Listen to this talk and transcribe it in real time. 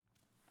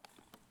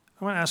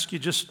I want to ask you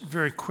just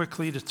very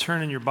quickly to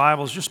turn in your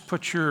Bibles. Just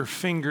put your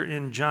finger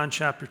in John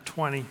chapter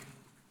 20,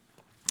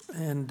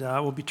 and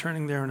we'll be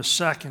turning there in a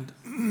second.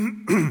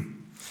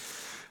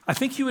 I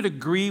think you would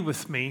agree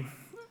with me.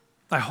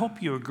 I hope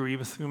you agree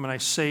with me when I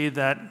say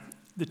that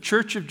the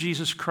Church of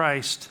Jesus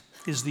Christ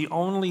is the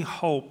only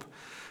hope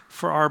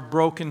for our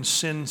broken,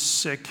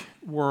 sin-sick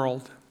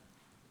world.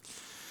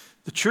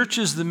 The church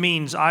is the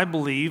means, I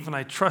believe, and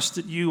I trust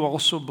that you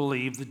also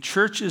believe, the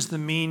church is the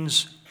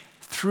means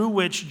through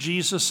which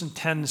Jesus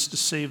intends to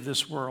save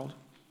this world.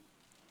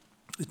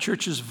 The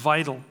church is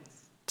vital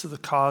to the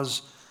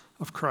cause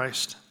of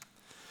Christ.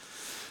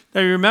 Now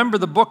you remember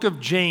the book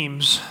of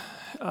James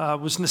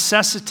was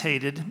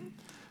necessitated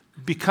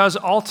because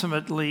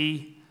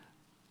ultimately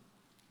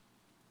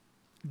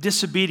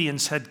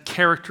disobedience had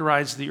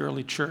characterized the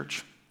early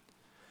church.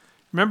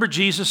 Remember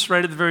Jesus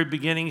right at the very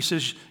beginning, he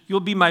says, "You'll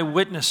be my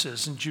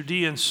witnesses in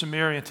Judea and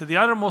Samaria and to the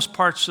uttermost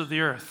parts of the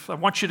earth. I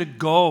want you to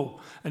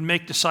go and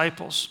make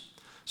disciples.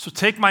 So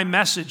take my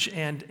message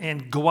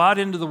and go out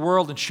into the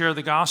world and share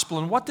the gospel."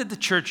 And what did the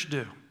church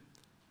do?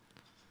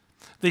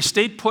 They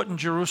stayed put in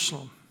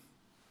Jerusalem.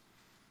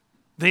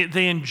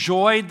 They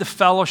enjoyed the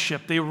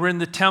fellowship. They were in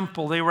the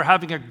temple. They were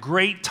having a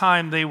great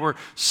time. They were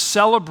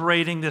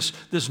celebrating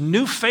this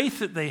new faith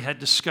that they had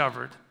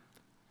discovered.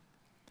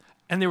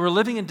 And they were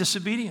living in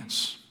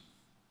disobedience.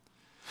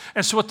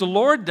 And so what the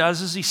Lord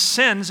does is he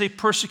sends a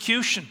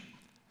persecution.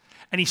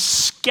 And he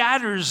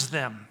scatters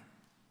them.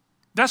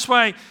 That's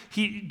why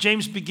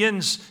James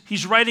begins,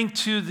 he's writing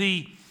to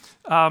the,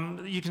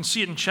 you can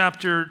see it in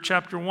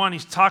chapter 1, he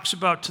talks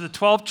about to the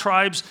 12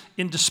 tribes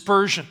in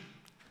dispersion,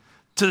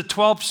 to the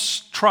 12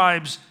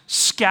 tribes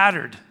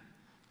scattered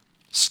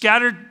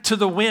to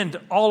the wind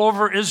all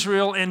over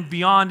Israel and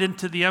beyond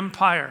into the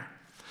empire,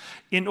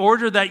 in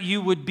order that you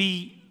would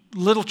be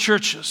little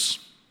churches,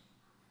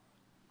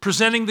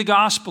 presenting the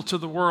gospel to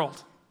the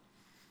world.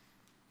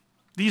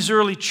 These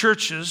early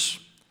churches,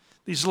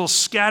 these little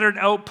scattered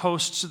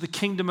outposts of the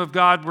kingdom of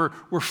God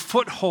were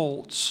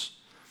footholds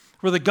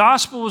where the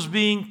gospel was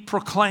being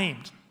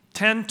proclaimed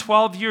 10,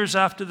 12 years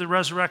after the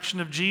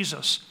resurrection of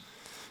Jesus.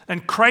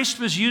 And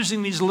Christ was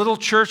using these little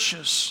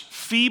churches,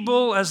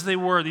 feeble as they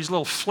were, these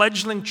little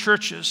fledgling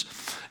churches,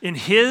 in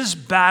his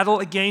battle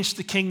against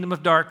the kingdom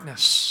of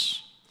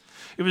darkness.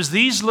 It was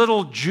these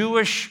little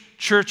Jewish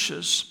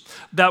churches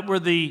that were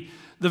the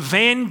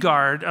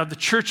vanguard of the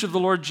church of the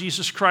Lord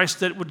Jesus Christ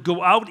that would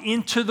go out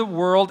into the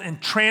world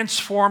and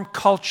transform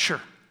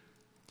culture.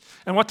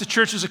 And what the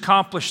church has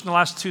accomplished in the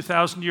last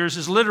 2,000 years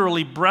is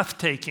literally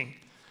breathtaking.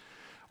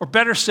 Or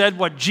better said,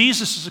 what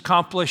Jesus has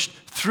accomplished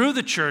through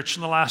the church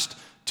in the last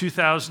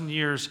 2,000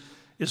 years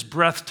is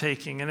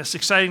breathtaking. And it's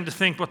exciting to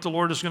think what the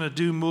Lord is going to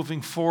do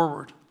moving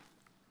forward.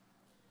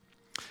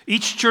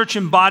 Each church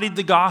embodied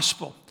the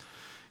gospel.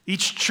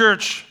 Each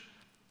church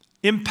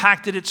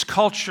impacted its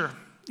culture.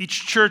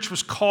 Each church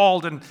was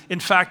called and, in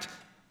fact,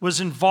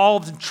 was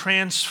involved in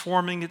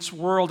transforming its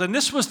world. And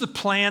this was the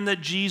plan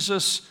that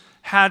Jesus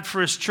had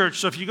for his church.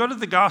 So if you go to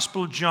the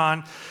Gospel of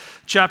John,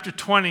 chapter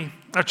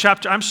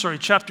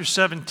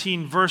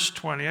 17, verse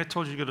 20. I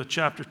told you to go to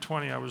chapter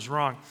 20. I was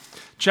wrong.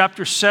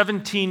 Chapter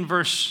 17,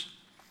 verse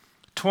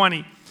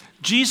 20.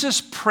 Jesus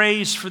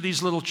prays for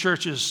these little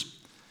churches.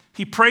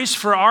 He prays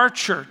for our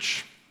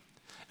church.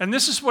 And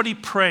this is what he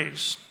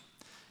prays.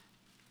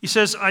 He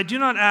says, "I do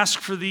not ask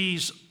for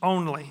these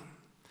only,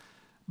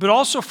 but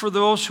also for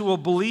those who will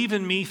believe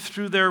in me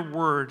through their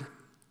word,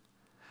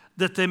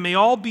 that they may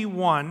all be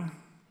one,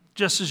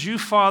 just as you,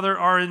 Father,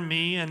 are in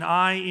me and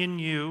I in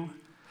you,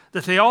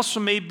 that they also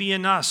may be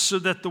in us, so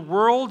that the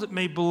world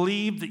may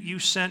believe that you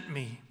sent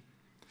me.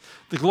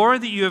 The glory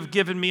that you have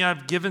given me, I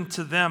have given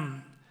to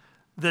them,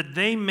 that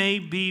they may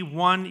be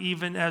one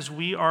even as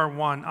we are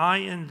one, I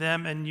in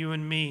them and you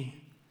in me.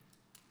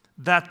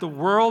 That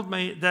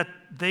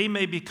they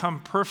may become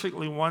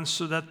perfectly one,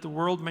 so that the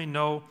world may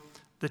know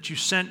that you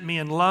sent me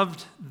and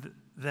loved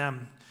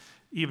them,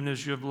 even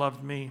as you have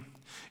loved me."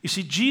 You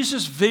see,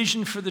 Jesus'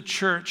 vision for the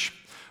church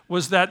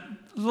was that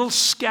little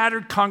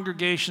scattered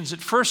congregations,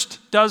 at first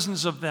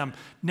dozens of them,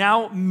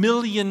 now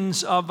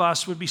millions of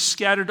us would be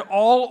scattered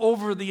all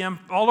over the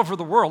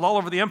world, all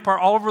over the empire,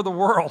 all over the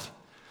world.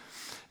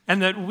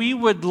 And that we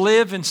would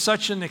live in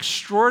such an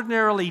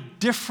extraordinarily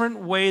different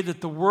way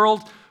that the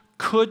world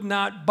could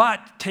not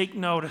but take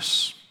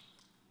notice.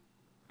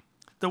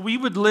 That we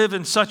would live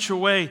in such a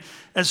way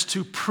as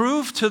to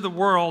prove to the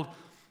world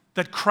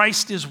that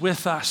Christ is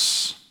with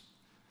us.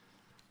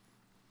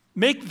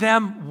 Make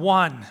them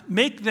one.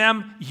 Make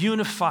them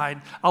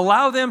unified.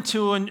 Allow them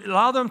to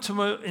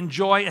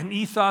enjoy an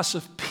ethos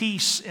of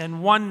peace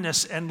and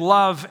oneness and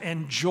love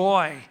and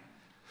joy,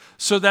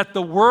 so that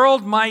the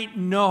world might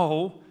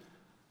know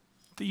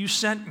that you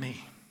sent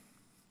me.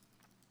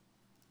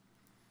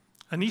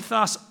 An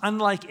ethos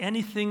unlike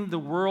anything the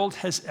world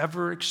has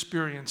ever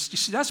experienced. You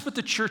see, that's what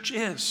the church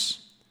is.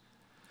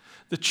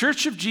 The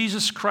Church of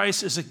Jesus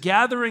Christ is a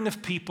gathering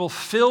of people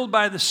filled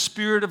by the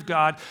Spirit of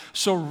God,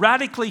 so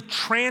radically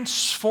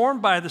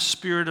transformed by the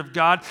Spirit of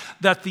God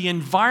that the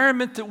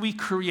environment that we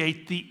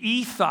create, the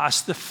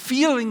ethos, the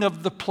feeling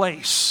of the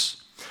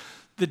place,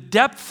 the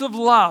depth of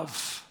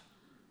love,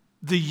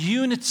 the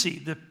unity,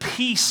 the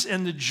peace,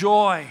 and the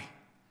joy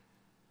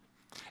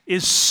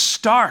is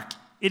stark.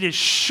 It is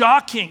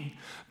shocking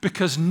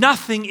because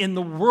nothing in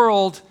the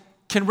world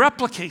can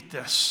replicate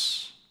this.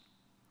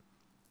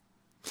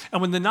 And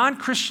when the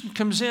non-Christian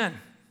comes in,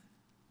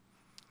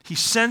 he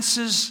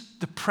senses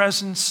the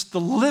presence, the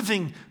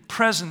living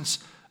presence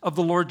of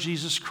the Lord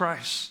Jesus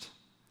Christ.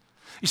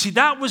 You see,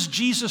 that was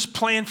Jesus'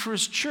 plan for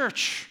his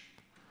church.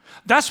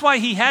 That's why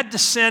he had to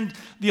send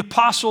the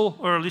apostle,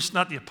 or at least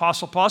not the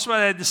apostle Paul, that's why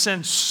he had to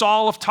send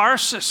Saul of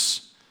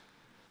Tarsus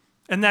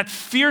and that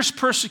fierce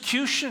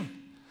persecution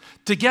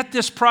to get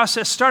this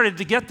process started,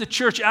 to get the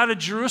church out of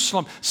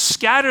Jerusalem,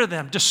 scatter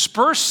them,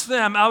 disperse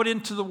them out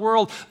into the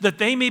world, that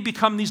they may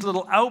become these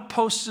little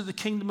outposts of the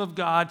kingdom of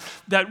God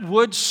that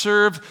would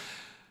serve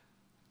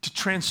to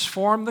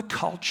transform the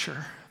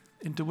culture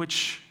into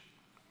which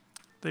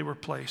they were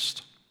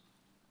placed.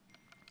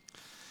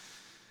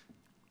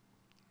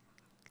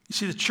 You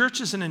see, the church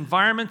is an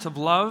environment of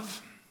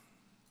love,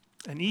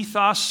 an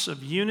ethos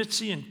of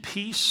unity and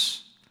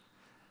peace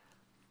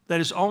that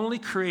is only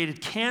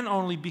created, can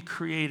only be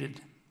created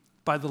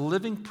by the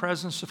living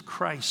presence of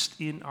Christ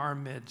in our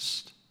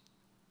midst.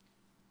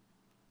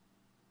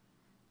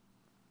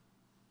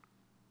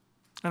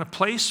 And a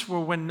place where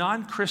when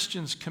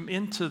non-Christians come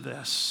into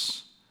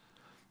this,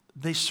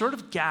 they sort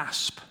of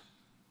gasp.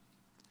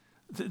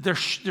 They're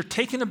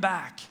taken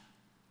aback.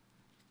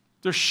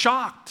 They're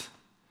shocked.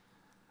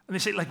 And they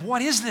say, like,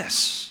 what is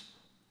this?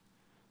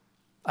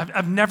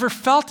 I've never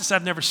felt this.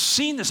 I've never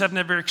seen this. I've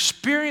never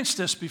experienced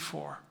this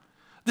before.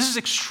 This is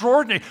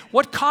extraordinary.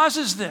 What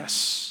causes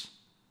this?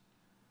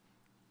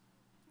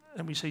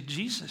 And we say,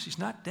 Jesus, he's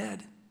not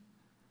dead.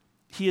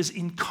 He is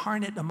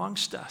incarnate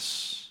amongst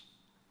us.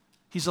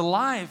 He's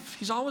alive.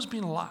 He's always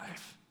been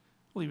alive.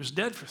 Well, he was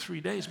dead for 3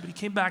 days, but he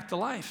came back to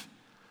life.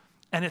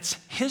 And it's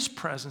his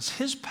presence,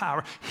 his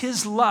power,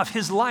 his love,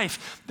 his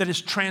life that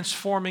is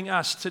transforming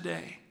us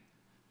today.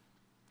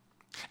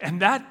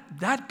 And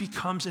that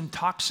becomes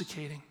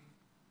intoxicating.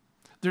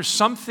 There's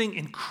something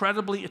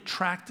incredibly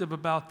attractive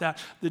about that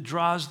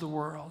draws the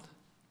world.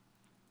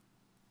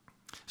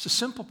 It's a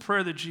simple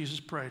prayer that Jesus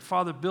prayed.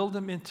 Father, build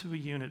them into a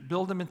unit.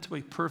 Build them into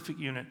a perfect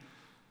unit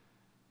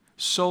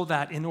so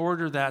that in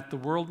order that the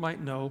world might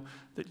know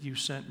that you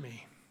sent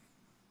me.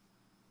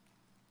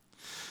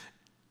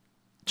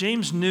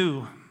 James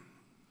knew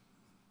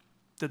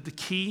that the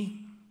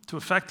key to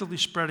effectively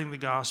spreading the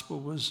gospel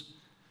was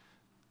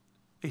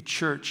a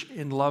church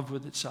in love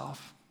with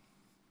itself.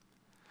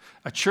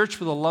 A church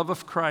with the love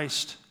of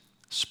Christ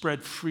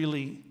spread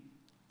freely.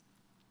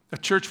 A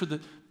church with the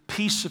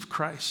peace of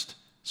Christ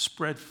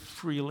spread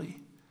freely.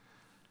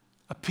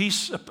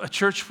 A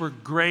church where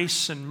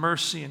grace and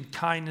mercy and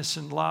kindness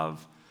and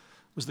love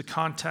was the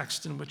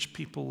context in which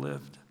people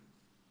lived.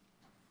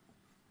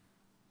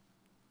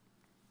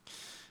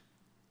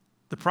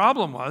 The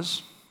problem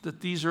was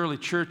that these early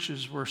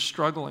churches were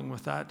struggling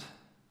with that.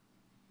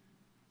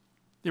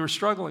 They were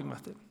struggling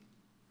with it.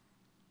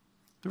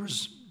 There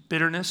was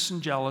bitterness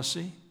and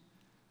jealousy.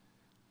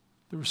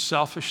 There was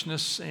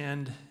selfishness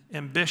and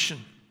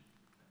ambition.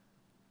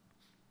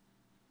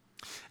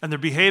 And their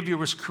behavior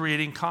was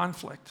creating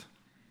conflict.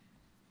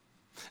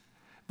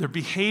 Their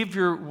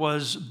behavior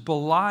was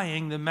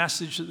belying the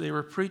message that they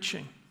were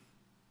preaching.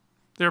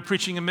 They were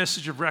preaching a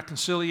message of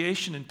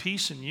reconciliation and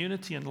peace and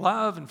unity and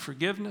love and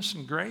forgiveness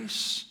and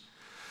grace.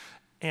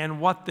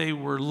 And what they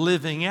were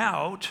living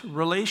out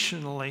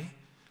relationally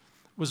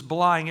was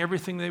belying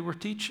everything they were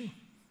teaching,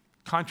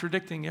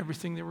 contradicting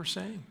everything they were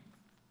saying.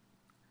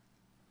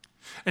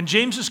 And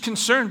James is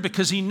concerned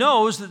because he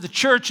knows that the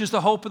church is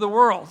the hope of the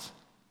world.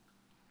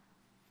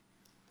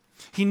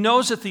 He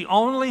knows that the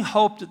only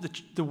hope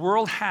that the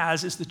world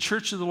has is the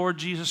church of the Lord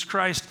Jesus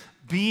Christ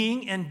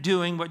being and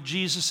doing what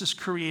Jesus has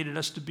created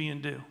us to be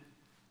and do.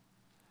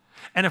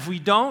 And if we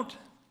don't,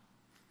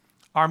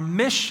 our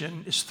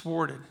mission is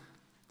thwarted.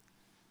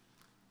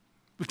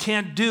 We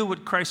can't do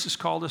what Christ has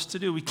called us to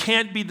do. We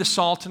can't be the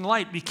salt and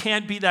light. We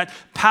can't be that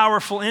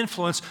powerful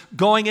influence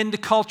going into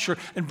culture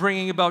and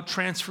bringing about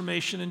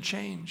transformation and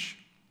change.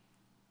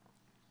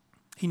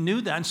 He knew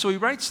that, and so he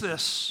writes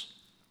this.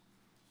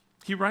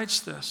 He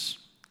writes this.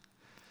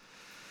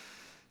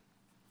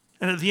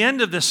 And at the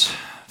end of this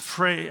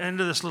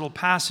little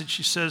passage,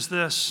 he says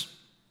this,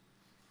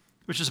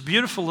 which is a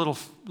beautiful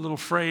little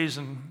phrase,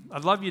 and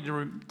I'd love you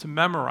to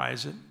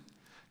memorize it,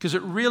 because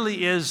it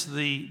really is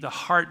the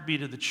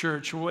heartbeat of the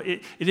church.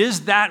 It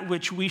is that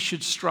which we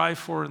should strive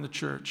for in the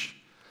church.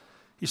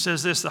 He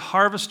says this, the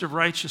harvest of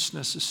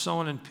righteousness is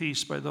sown in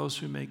peace by those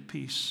who make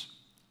peace.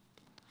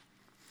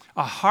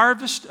 A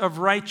harvest of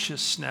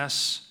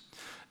righteousness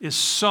is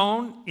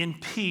sown in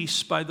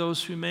peace by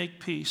those who make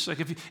peace. Like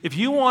if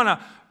you want to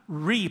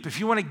reap, if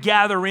you want to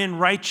gather in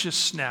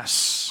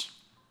righteousness,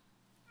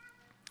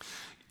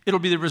 It'll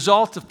be the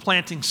result of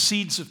planting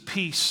seeds of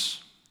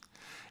peace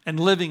and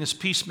living as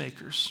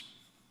peacemakers.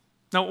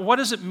 Now, what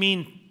does it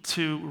mean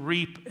to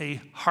reap a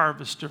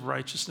harvest of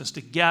righteousness,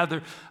 to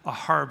gather a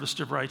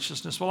harvest of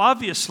righteousness? Well,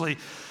 obviously,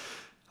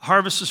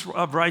 harvest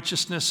of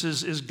righteousness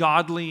is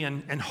godly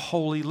and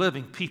holy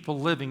living, people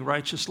living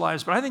righteous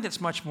lives. But I think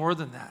it's much more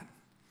than that.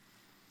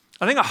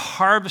 I think a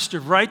harvest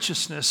of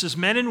righteousness is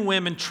men and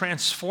women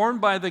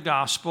transformed by the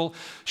gospel,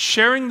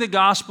 sharing the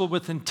gospel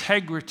with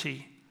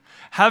integrity,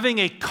 having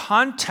a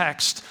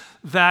context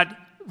that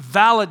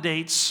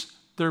validates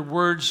their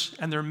words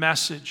and their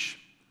message,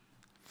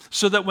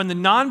 so that when the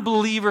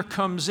non-believer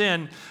comes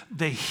in,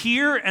 they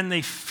hear and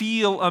they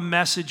feel a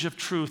message of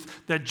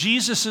truth, that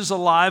Jesus is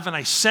alive and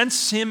I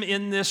sense him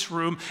in this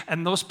room,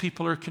 and those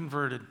people are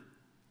converted.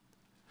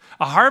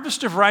 A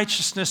harvest of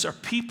righteousness are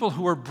people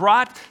who are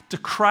brought to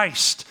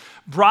Christ,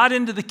 brought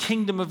into the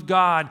kingdom of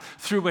God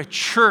through a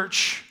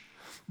church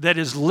that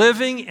is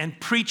living and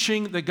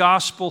preaching the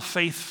gospel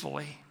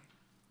faithfully.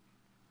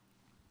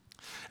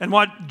 And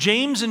what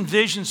James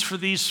envisions for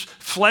these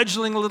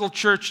fledgling little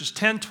churches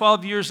 10,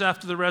 12 years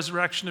after the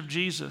resurrection of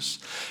Jesus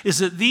is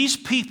that these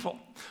people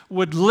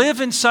would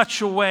live in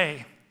such a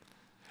way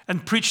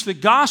and preach the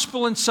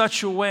gospel in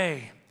such a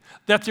way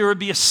that there would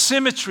be a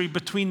symmetry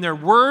between their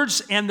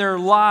words and their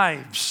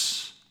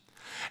lives.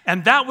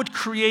 And that would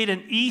create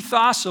an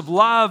ethos of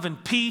love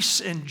and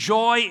peace and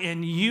joy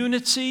and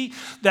unity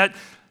that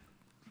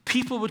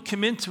people would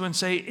come into and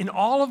say, in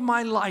all of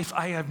my life,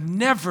 I have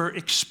never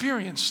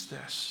experienced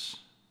this.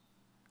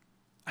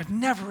 I've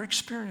never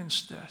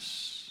experienced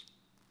this.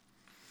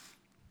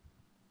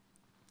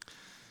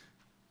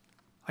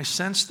 I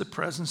sense the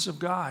presence of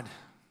God.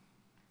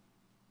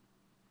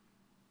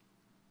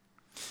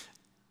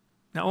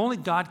 Now, only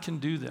God can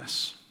do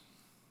this.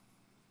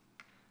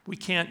 We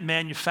can't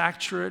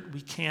manufacture it.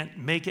 We can't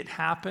make it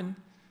happen.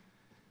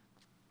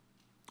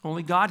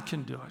 Only God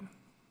can do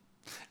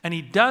it. And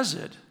he does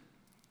it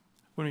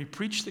when we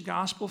preach the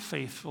gospel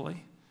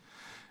faithfully,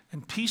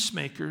 and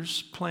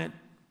peacemakers plant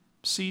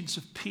seeds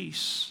of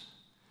peace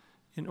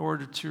in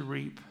order to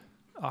reap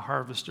a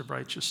harvest of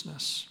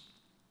righteousness.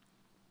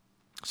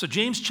 So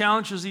James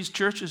challenges these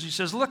churches. He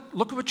says, look at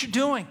what you're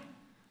doing.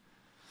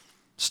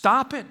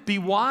 Stop it. Be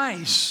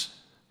wise.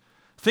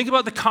 Think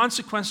about the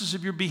consequences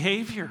of your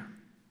behavior.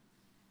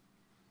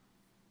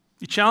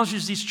 He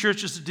challenges these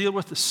churches to deal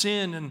with the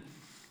sin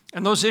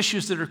and those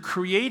issues that are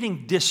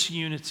creating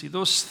disunity,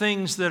 those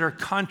things that are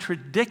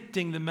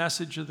contradicting the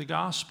message of the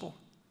gospel.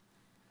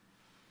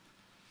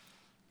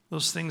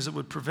 Those things that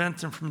would prevent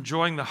them from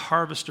enjoying the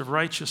harvest of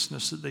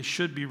righteousness that they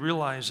should be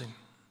realizing.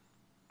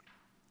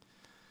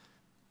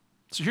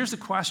 So here's the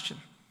question.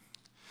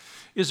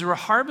 Is there a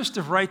harvest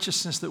of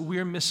righteousness that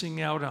we're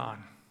missing out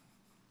on?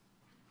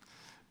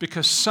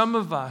 Because some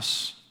of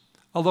us,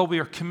 although we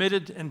are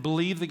committed and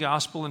believe the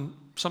gospel and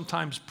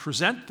sometimes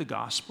present the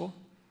gospel,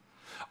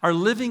 are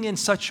living in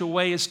such a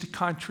way as to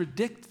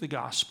contradict the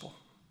gospel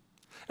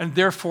and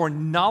therefore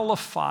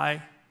nullify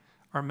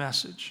our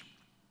message.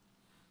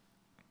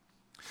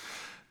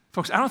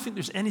 Folks, I don't think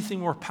there's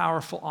anything more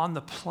powerful on the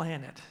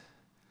planet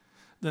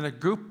than a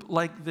group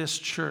like this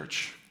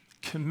church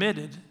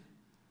committed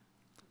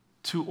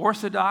to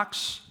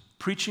orthodox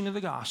preaching of the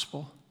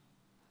gospel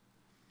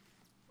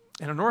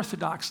and an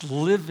orthodox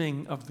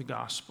living of the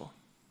gospel.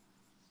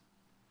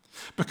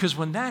 Because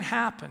when that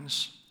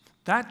happens,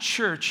 that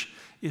church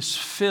is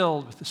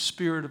filled with the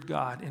Spirit of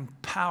God in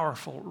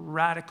powerful,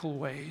 radical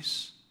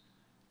ways.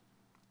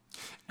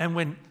 And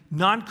when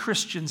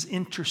non-Christians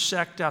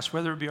intersect us,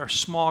 whether it be our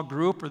small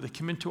group or they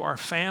come into our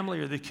family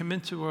or they come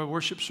into a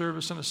worship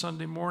service on a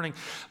Sunday morning,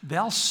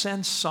 they'll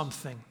sense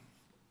something.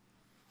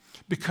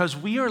 Because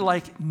we are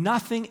like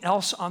nothing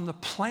else on the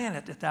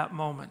planet at that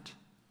moment.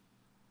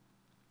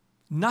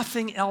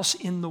 Nothing else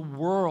in the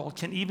world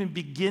can even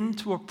begin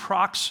to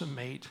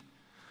approximate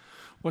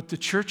what the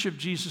Church of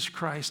Jesus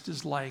Christ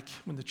is like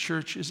when the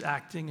church is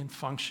acting and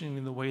functioning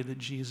in the way that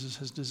Jesus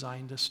has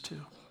designed us to.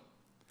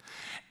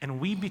 And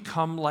we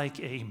become like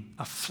a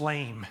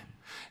flame,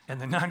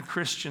 and the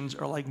non-Christians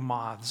are like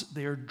moths.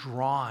 They are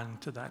drawn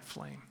to that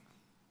flame.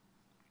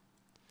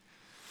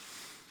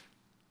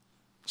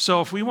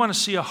 So if we want to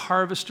see a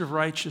harvest of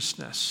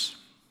righteousness,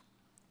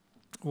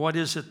 what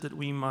is it that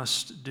we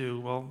must do?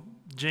 Well,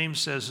 James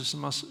says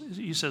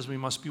we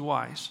must be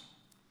wise.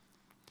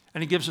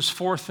 And he gives us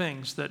 4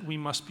 things that we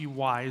must be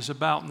wise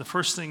about. And the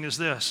first thing is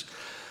this.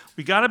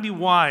 We got to be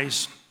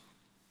wise,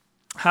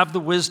 have the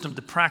wisdom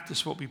to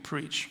practice what we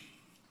preach,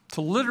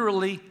 to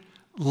literally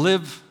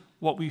live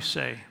what we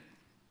say.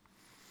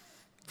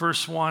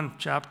 Verse 12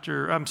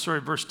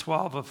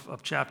 of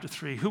chapter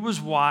 3. Who was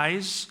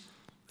wise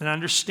and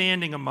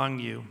understanding among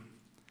you?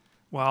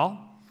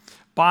 Well,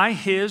 by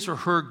his or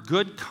her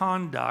good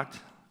conduct,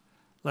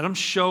 let him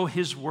show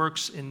his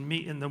works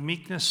in the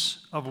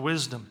meekness of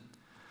wisdom.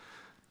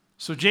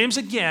 So James,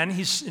 again,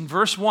 he's in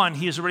verse 1,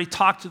 he has already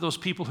talked to those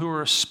people who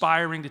are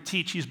aspiring to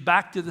teach. He's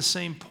back to the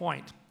same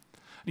point.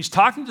 He's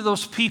talking to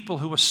those people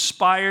who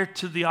aspire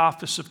to the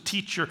office of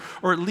teacher,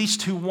 or at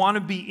least who want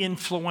to be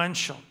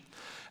influential.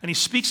 And he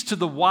speaks to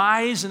the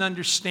wise and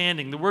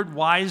understanding. The word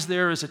wise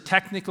there is a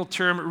technical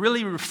term. It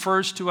really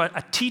refers to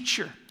a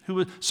teacher,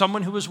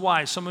 someone who was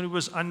wise, someone who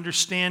was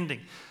understanding.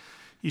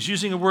 He's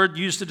using a word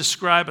used to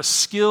describe a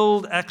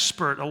skilled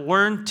expert, a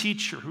learned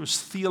teacher who has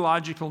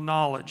theological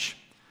knowledge.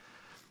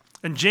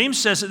 And James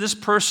says that this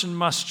person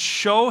must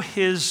show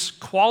his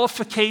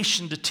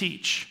qualification to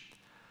teach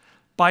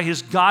by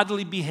his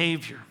godly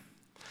behavior,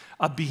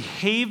 a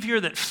behavior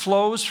that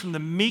flows from the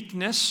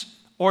meekness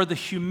or the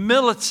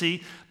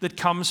humility that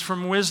comes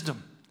from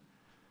wisdom.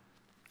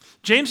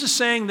 James is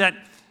saying that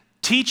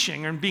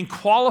teaching and being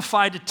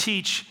qualified to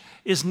teach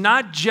is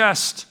not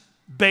just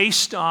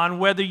based on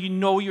whether you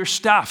know your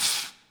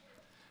stuff.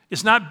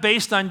 It's not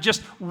based on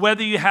just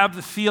whether you have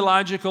the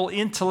theological,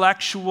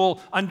 intellectual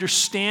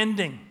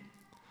understanding.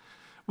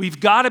 We've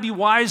got to be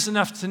wise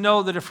enough to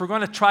know that if we're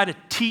going to try to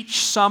teach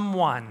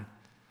someone,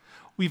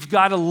 we've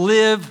got to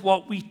live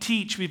what we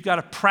teach. We've got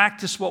to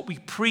practice what we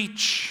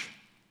preach.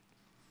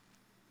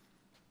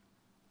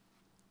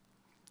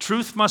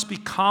 Truth must be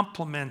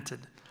complemented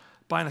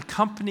by an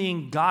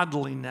accompanying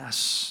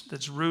godliness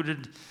that's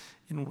rooted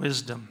in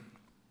wisdom.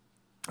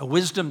 A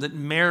wisdom that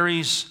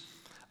marries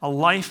a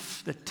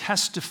life that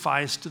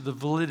testifies to the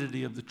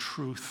validity of the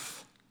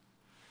truth.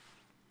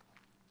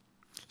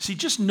 See,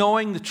 just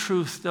knowing the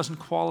truth doesn't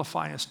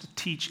qualify us to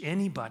teach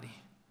anybody.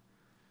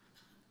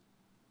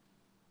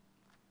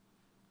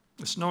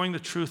 It's knowing the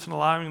truth and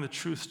allowing the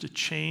truth to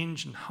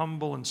change and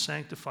humble and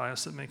sanctify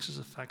us that makes us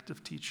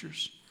effective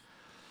teachers.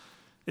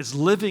 It's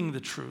living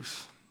the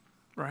truth,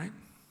 right?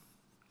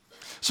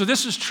 So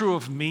this is true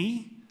of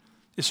me.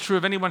 It's true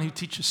of anyone who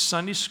teaches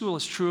Sunday school.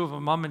 It's true of a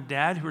mom and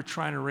dad who are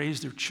trying to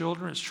raise their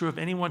children. It's true of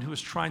anyone who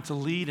is trying to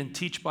lead and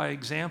teach by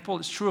example.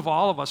 It's true of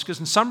all of us, because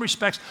in some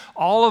respects,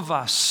 all of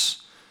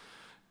us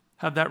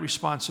have that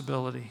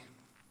responsibility.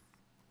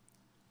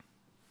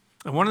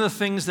 And one of the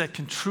things that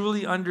can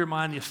truly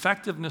undermine the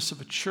effectiveness of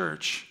a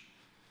church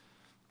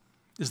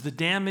is the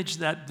damage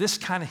that this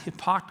kind of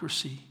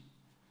hypocrisy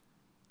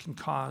can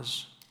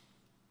cause.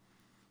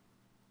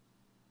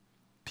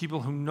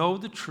 People who know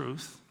the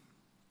truth,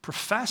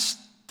 profess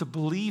to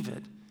believe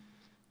it,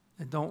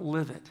 and don't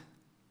live it.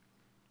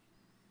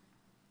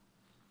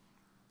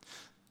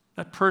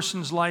 That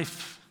person's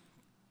life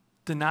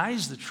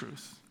denies the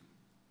truth,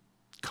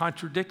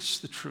 contradicts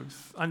the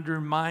truth,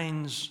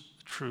 undermines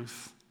the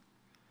truth.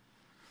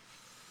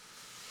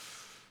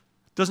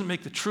 Doesn't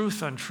make the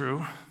truth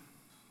untrue,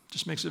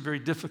 just makes it very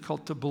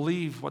difficult to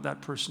believe what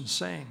that person's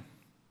saying.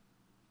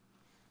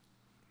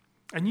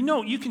 And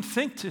you can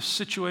think to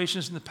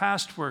situations in the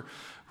past where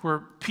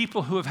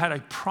people who have had a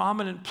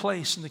prominent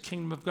place in the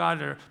kingdom of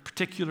God or a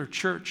particular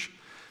church,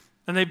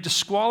 and they've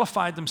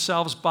disqualified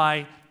themselves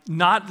by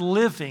not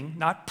living,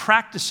 not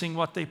practicing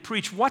what they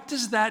preach. What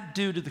does that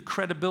do to the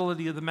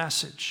credibility of the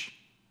message?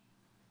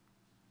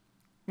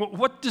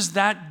 What does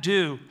that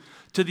do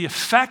to the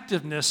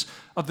effectiveness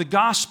of the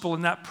gospel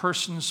in that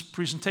person's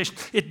presentation?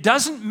 It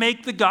doesn't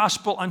make the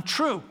gospel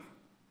untrue.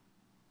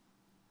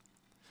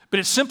 But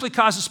it simply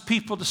causes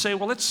people to say,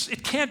 well,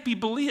 it can't be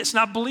believed. It's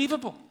not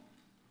believable.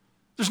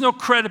 There's no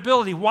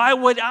credibility. Why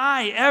would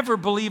I ever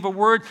believe a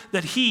word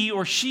that he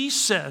or she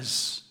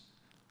says?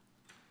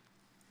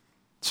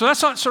 So that's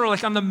sort of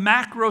like on the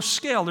macro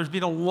scale. There's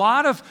been a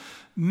lot of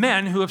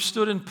men who have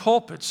stood in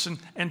pulpits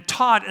and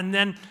taught and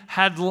then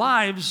had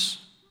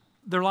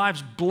their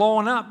lives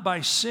blown up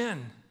by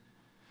sin.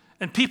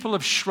 And people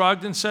have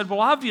shrugged and said,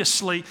 well,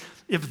 obviously,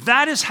 if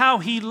that is how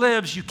he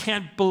lives, you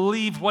can't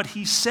believe what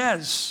he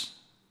says.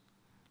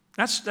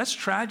 That's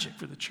tragic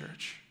for the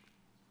church.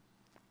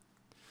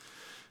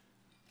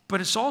 But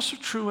it's also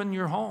true in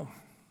your home.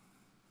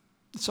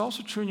 It's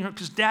also true in your home,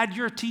 because Dad,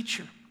 you're a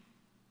teacher.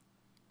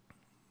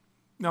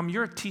 Mom,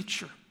 you're a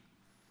teacher.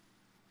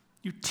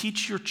 You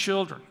teach your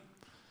children.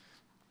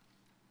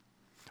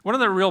 One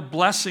of the real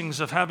blessings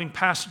of having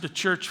pastored a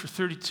church for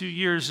 32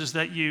 years is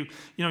that you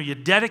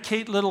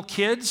dedicate little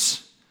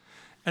kids,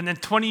 and then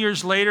 20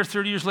 years later,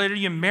 30 years later,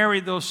 you marry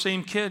those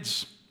same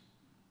kids.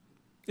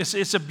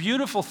 It's a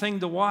beautiful thing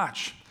to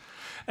watch.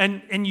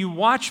 And you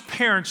watch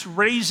parents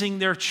raising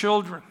their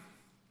children.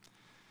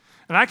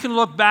 And I can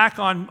look back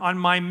on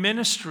my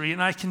ministry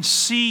and I can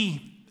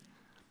see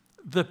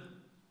the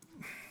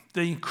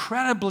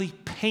incredibly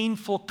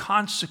painful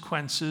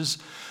consequences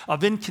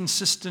of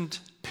inconsistent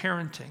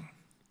parenting.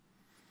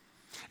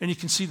 And you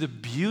can see the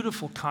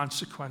beautiful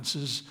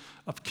consequences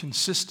of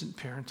consistent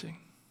parenting.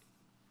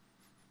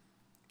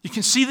 You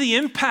can see the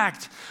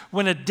impact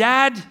when a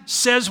dad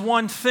says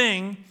one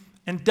thing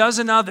and does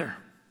another.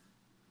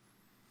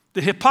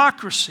 The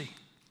hypocrisy.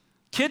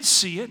 Kids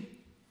see it.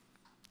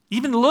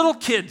 Even little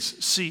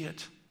kids see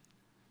it.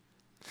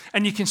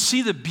 And you can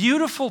see the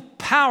beautiful,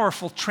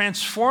 powerful,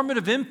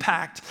 transformative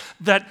impact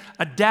that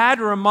a dad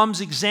or a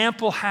mom's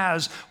example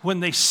has when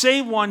they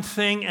say one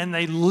thing and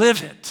they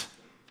live it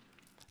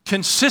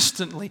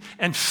consistently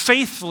and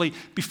faithfully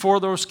before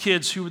those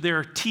kids who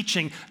they're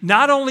teaching,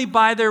 not only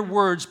by their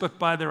words, but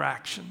by their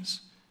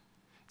actions.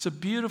 It's a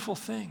beautiful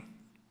thing.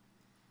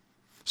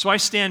 So I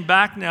stand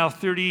back now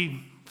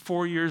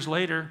 34 years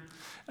later,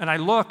 And I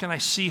look and I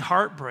see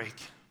heartbreak.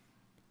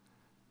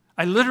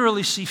 I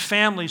literally see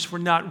families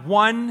where not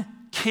one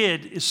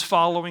kid is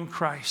following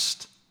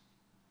Christ.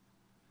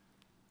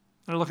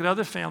 And I look at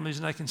other families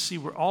and I can see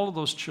where all of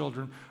those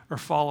children are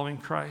following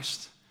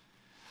Christ.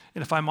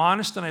 And if I'm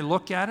honest and I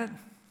look at it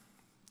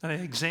and I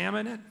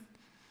examine it,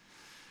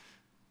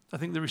 I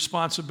think the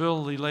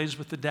responsibility lays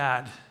with the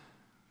dad.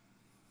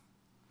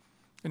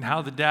 And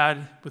how the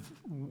dad, with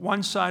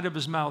one side of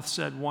his mouth,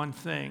 said one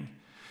thing,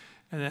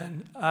 and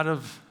then out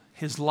of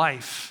his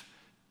life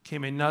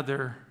came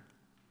another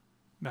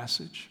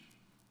message.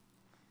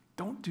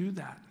 Don't do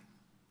that.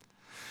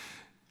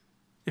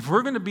 If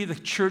we're going to be the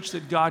church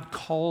that God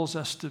calls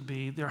us to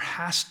be, there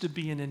has to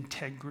be an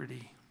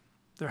integrity.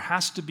 There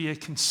has to be a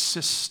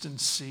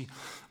consistency.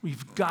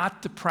 We've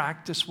got to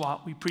practice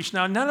what we preach.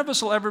 Now, none of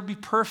us will ever be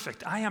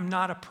perfect. I am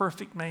not a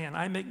perfect man.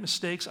 I make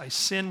mistakes. I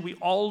sin. We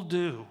all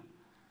do.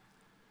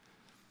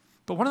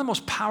 But one of the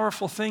most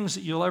powerful things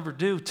that you'll ever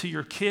do to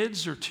your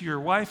kids or to your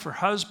wife or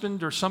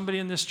husband or somebody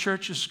in this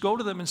church is go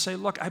to them and say,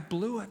 look, I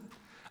blew it.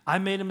 I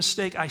made a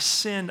mistake. I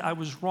sinned. I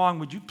was wrong.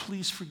 Would you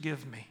please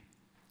forgive me?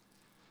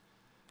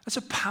 That's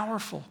a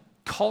powerful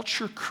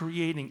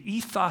culture-creating,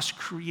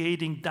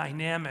 ethos-creating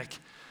dynamic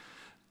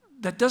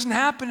that doesn't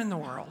happen in the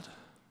world.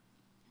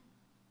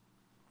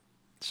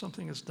 It's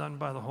something that's done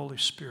by the Holy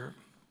Spirit.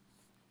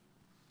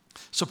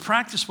 So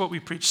practice what we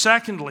preach.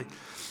 Secondly,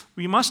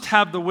 we must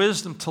have the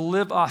wisdom to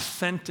live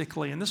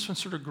authentically. And this one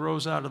sort of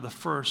grows out of the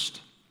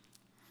first.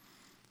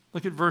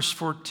 Look at verse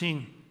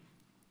 14.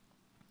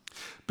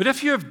 But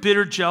if you have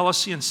bitter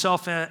jealousy and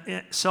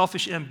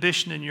selfish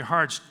ambition in your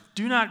hearts,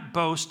 do not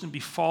boast and be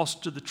false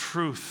to the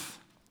truth.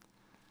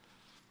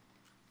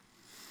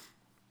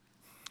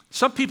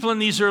 Some people in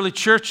these early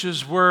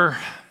churches were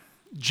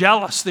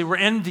jealous. They were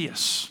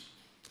envious.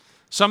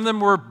 Some of them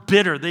were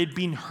bitter. They'd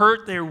been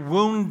hurt. They were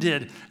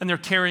wounded. And they're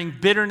carrying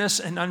bitterness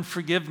and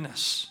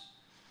unforgiveness.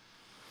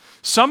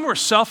 Some were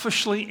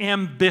selfishly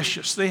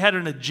ambitious. They had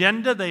an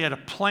agenda. They had a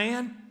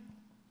plan.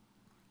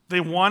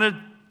 They wanted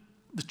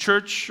the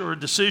church or a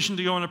decision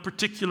to go in a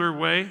particular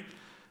way.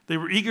 They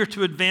were eager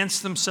to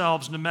advance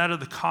themselves no matter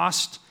the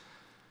cost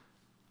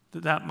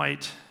that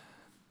might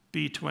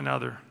be to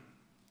another.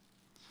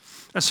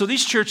 And so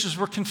these churches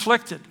were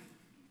conflicted.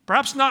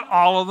 Perhaps not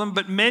all of them,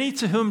 but many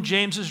to whom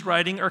James is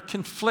writing are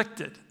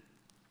conflicted.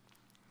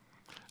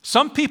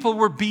 Some people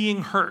were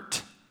being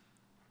hurt.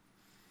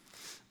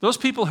 Those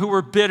people who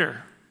were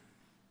bitter,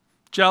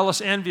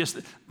 jealous, envious,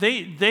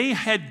 they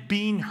had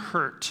been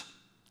hurt.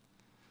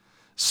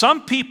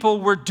 Some people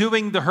were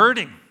doing the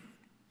hurting.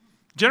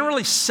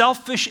 Generally,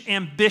 selfish,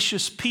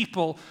 ambitious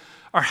people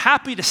are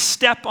happy to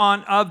step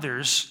on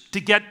others to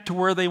get to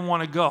where they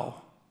want to go.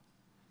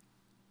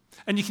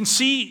 And you can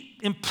see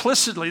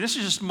implicitly, this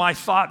is just my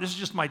thought, this is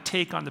just my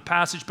take on the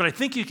passage, but I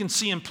think you can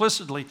see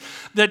implicitly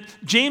that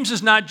James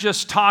is not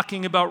just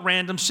talking about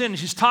random sins.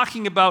 He's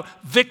talking about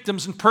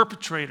victims and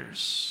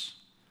perpetrators.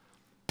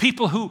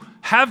 People who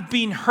have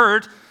been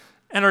hurt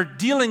and are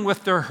dealing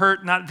with their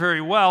hurt not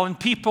very well, and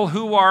people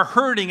who are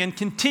hurting and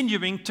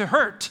continuing to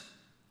hurt.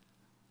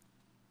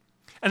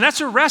 And that's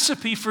a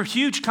recipe for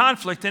huge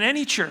conflict in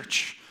any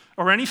church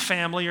or any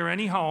family or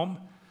any home.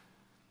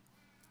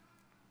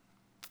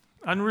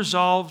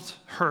 Unresolved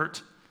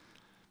hurt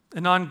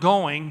and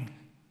ongoing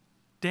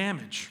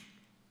damage.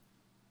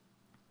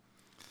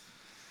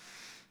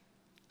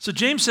 So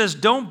James says,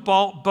 don't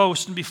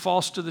boast and be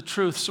false to the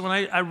truth. So when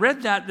I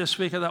read that this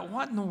week, I thought,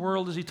 what in the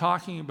world is he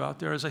talking about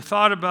there? As I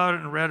thought about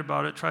it and read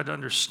about it, tried to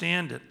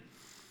understand it,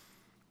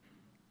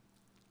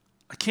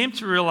 I came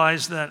to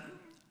realize that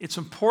it's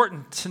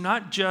important to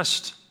not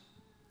just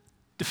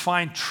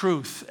define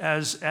truth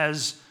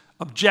as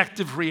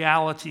objective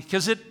reality,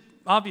 because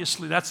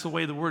obviously that's the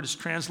way the word is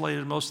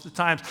translated most of the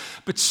times.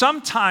 But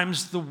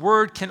sometimes the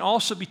word can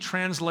also be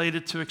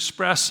translated to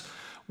express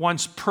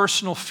one's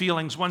personal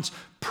feelings, one's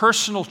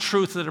personal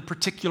truth at a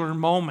particular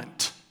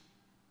moment.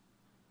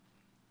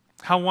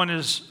 How one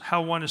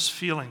is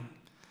feeling.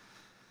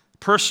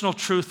 Personal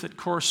truth that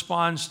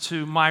corresponds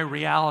to my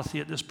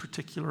reality at this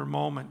particular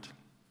moment.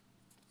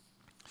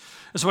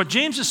 And so what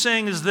James is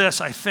saying is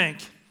this, I think.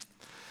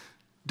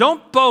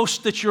 Don't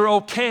boast that you're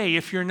okay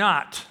if you're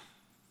not.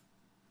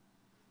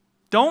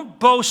 Don't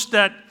boast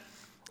that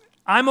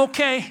I'm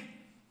okay,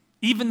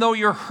 even though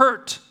you're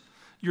hurt,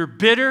 you're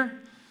bitter,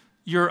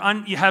 you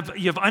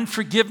have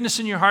unforgiveness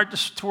in your heart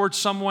towards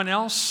someone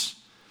else.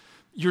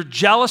 You're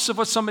jealous of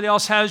what somebody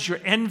else has. You're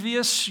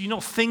envious. You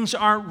know things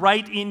aren't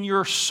right in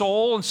your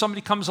soul, and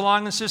somebody comes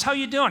along and says, "How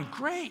you doing?"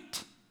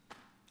 "Great.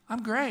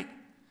 I'm great."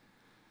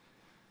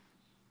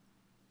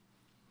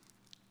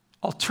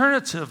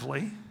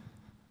 Alternatively,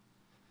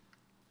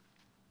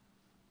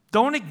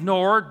 don't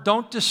ignore,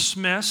 don't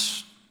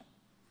dismiss,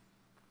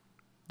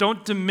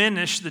 don't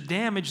diminish the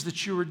damage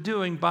that you are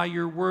doing by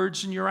your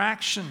words and your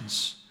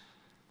actions.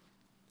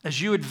 As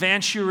you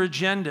advance your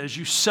agenda, as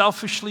you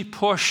selfishly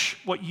push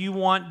what you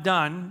want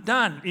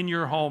done in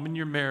your home, in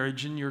your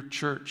marriage, in your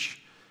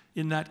church,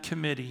 in that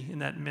committee, in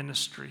that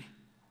ministry.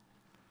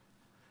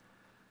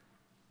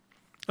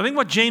 I think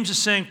what James is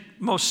saying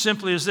most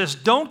simply is this: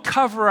 don't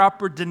cover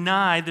up or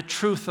deny the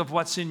truth of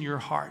what's in your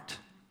heart.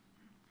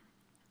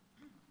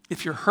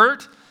 If you're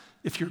hurt,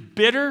 if you're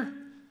bitter,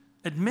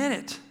 admit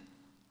it.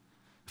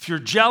 If you're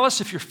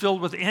jealous, if you're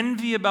filled with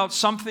envy about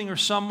something or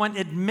someone,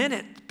 admit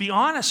it. Be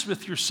honest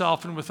with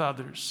yourself and with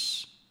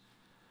others.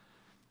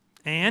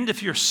 And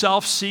if you're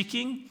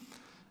self-seeking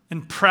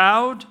and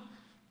proud,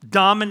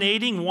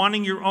 dominating,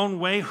 wanting your own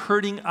way,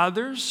 hurting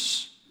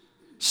others,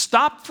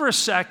 stop for a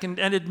second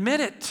and admit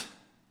it.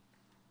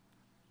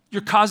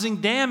 You're causing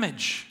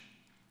damage.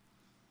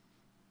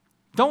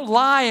 Don't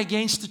lie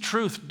against the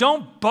truth.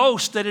 Don't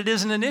boast that it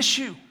isn't an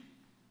issue.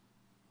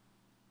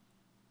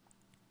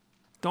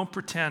 Don't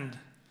pretend.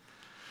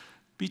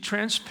 Be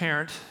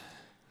transparent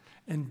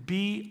and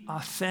be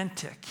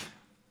authentic.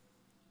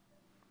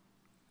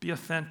 Be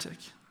authentic.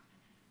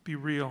 Be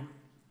real.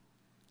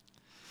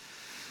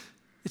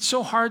 It's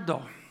so hard,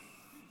 though.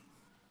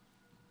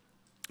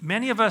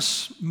 Many of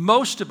us,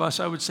 most of us,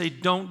 I would say,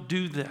 don't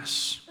do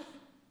this.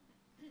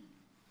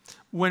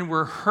 When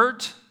we're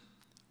hurt,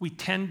 we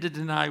tend to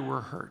deny we're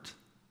hurt.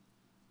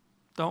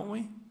 Don't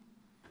we?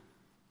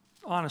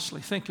 Honestly,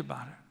 think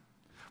about it.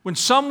 When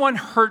someone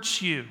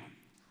hurts you,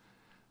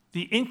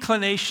 the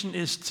inclination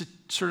is to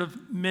sort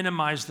of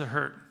minimize the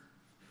hurt.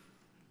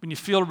 When you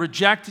feel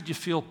rejected, you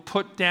feel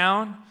put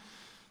down,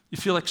 you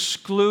feel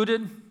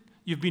excluded,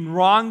 you've been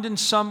wronged in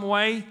some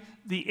way,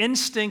 the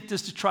instinct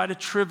is to try to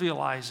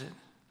trivialize it.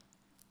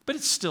 But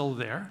it's still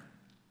there.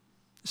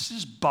 This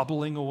is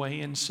bubbling away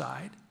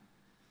inside.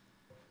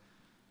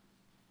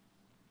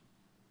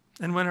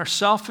 And when our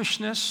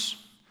selfishness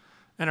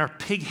and our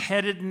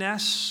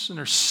pig-headedness and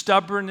our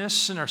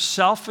stubbornness and our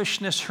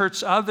selfishness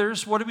hurts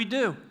others, what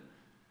do?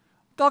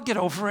 They'll get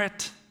over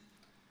it.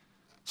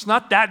 It's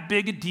not that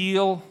big a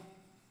deal.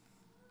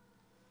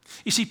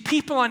 You see,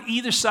 people on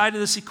either side of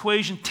this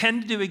equation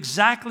tend to do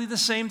exactly the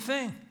same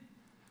thing.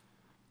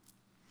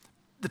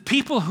 The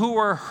people who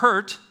are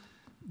hurt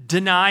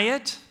deny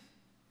it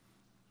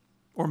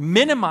or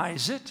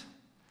minimize it.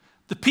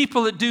 The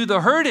people that do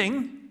the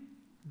hurting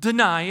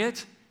deny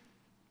it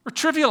or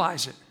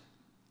trivialize it.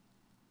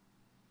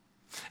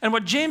 And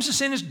what James is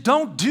saying is,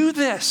 don't do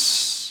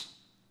this.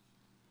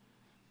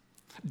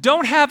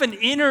 Don't have an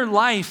inner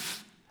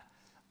life,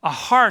 a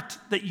heart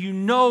that you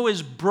know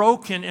is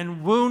broken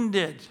and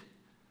wounded.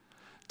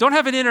 Don't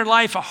have an inner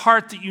life, a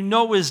heart that you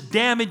know is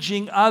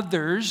damaging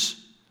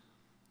others,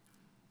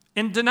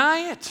 and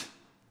deny it.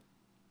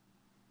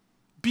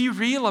 Be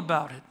real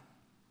about it.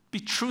 Be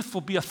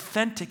truthful. Be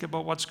authentic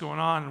about what's going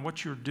on and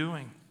what you're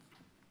doing.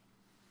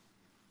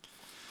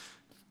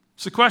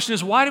 So the question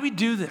is, why do we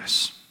do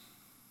this?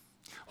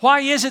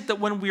 Why is it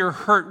that when we are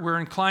hurt, we're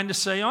inclined to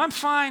say, oh, I'm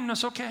fine,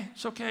 it's okay,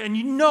 it's okay. And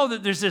you know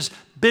that there's this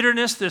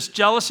bitterness, this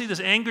jealousy,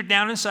 this anger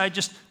down inside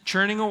just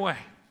churning away.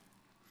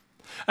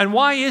 And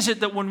why is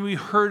it that when we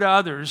hurt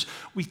others,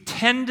 we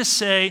tend to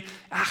say,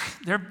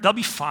 they'll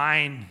be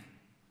fine.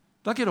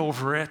 They'll get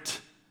over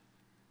it.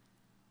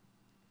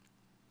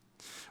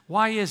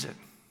 Why is it?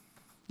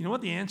 You know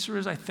what the answer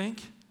is, I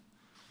think?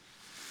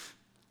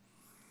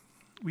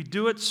 We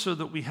do it so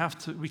that we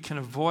can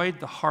avoid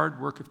the hard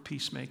work of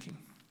peacemaking.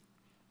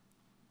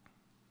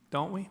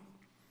 Don't we?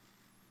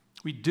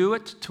 We do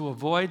it to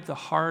avoid the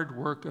hard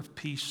work of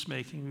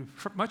peacemaking.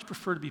 We much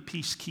prefer to be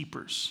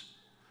peacekeepers.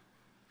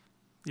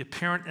 The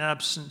apparent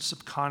absence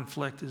of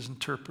conflict is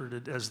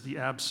interpreted as the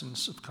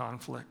absence of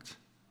conflict.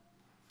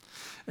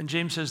 And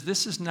James says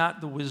this is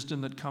not the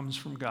wisdom that comes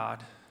from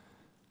God,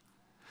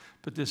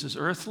 but this is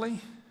earthly,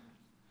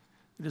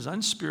 it is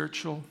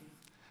unspiritual,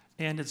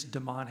 and it's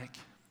demonic.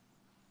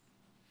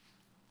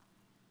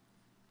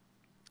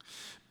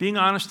 Being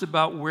honest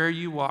about where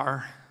you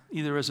are,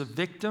 either as a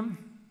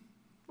victim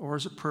or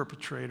as a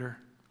perpetrator,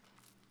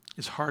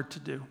 is hard to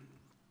do.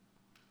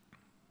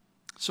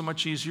 So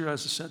much easier,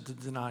 as I said, to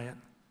deny it.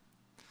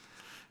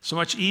 So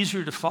much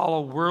easier to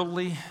follow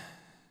worldly,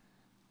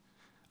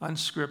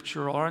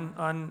 unscriptural,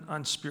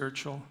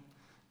 unspiritual,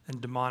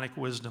 and demonic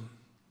wisdom.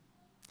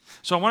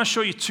 So I want to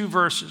show you two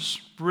verses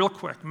real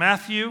quick.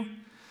 Matthew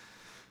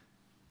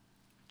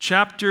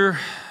chapter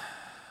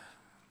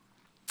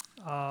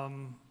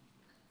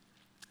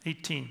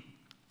 18,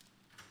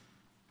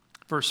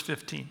 verse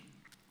 15.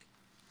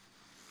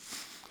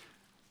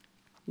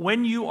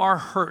 When you are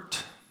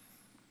hurt,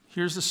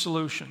 here's the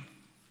solution.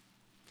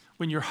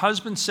 When your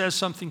husband says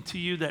something to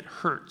you that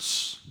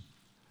hurts,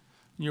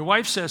 and your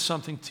wife says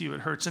something to you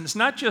that hurts, and it's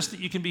not just that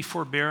you can be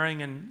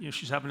forbearing and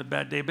she's having a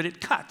bad day, but it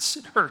cuts,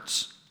 it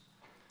hurts.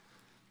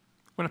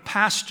 When a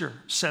pastor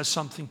says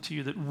something to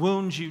you that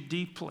wounds you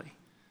deeply,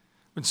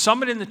 when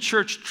somebody in the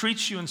church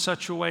treats you in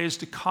such a way as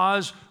to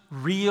cause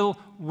real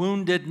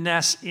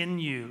woundedness in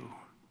you,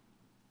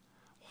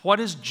 what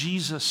does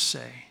Jesus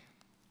say?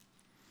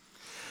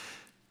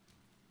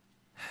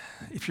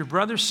 If your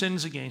brother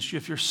sins against you,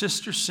 if your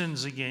sister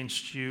sins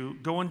against you,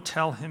 go and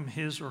tell him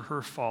his or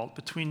her fault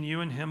between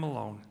you and him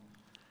alone.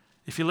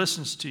 If he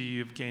listens to you,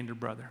 you've gained a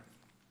brother.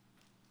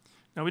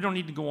 Now, we don't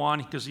need to go on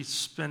because he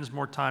spends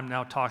more time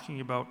now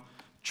talking about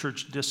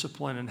church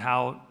discipline and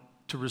how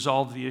to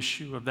resolve the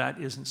issue of that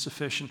isn't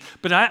sufficient.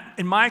 But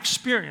in my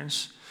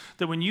experience,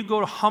 that when you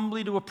go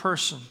humbly to a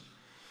person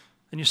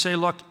and you say,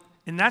 look,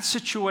 in that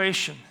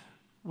situation,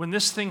 when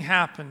this thing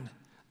happened,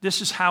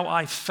 this is how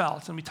I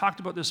felt. And we talked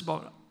about this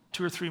about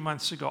 2 or 3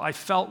 months ago. I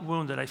felt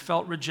wounded. I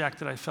felt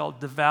rejected. I felt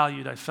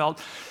devalued. I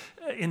felt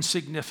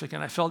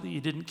insignificant. I felt that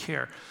you didn't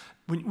care.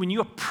 When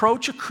you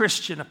approach a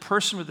Christian, a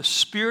person with the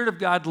Spirit of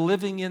God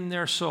living in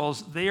their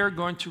souls, they are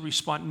going to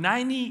respond.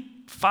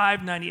 95,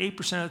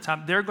 98% of the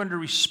time, they're going to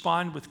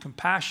respond with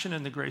compassion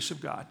and the grace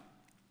of God.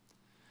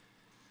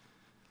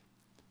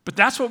 But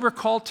that's what we're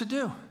called to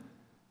do.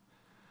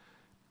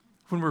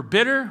 When we're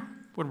bitter,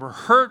 when we're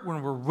hurt,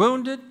 when we're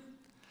wounded,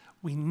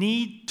 we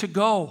need to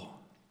go.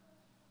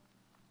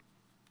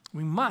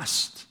 We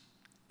must,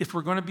 if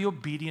we're going to be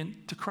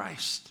obedient to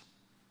Christ.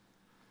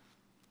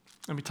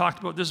 And we talked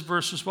about this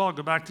verse as well.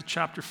 Go back to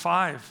chapter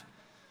 5.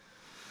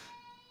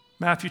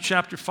 Matthew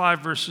chapter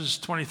 5, verses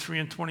 23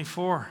 and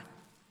 24.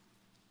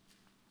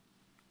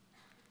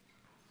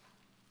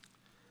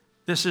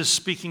 This is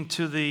speaking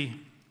to the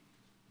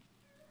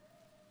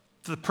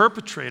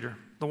perpetrator,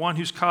 the one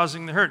who's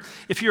causing the hurt.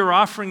 If you're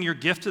offering your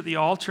gift at the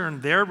altar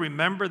and there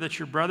remember that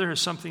your brother has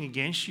something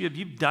against you, if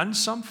you've done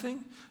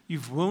something,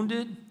 you've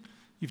wounded,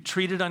 you've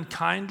treated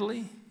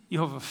unkindly, you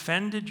have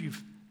offended,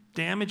 you've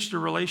damaged a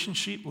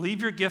relationship,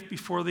 leave your gift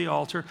before the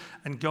altar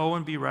and go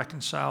and be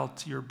reconciled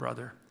to your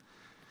brother.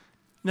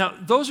 Now,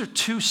 those are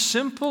two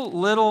simple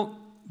little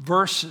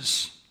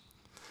verses,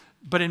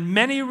 but in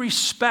many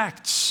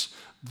respects,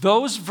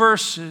 those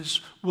verses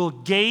will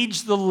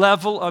gauge the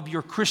level of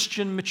your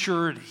Christian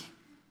maturity.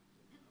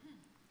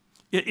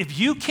 If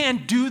you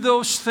can't do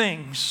those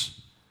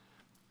things,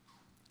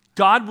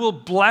 God will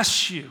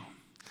bless you.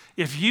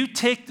 If you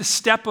take the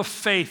step of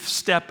faith,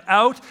 step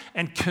out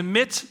and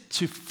commit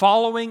to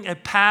following a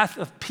path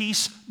of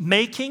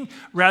peacemaking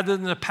rather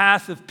than a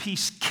path of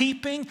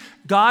peacekeeping,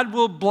 God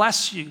will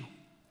bless you.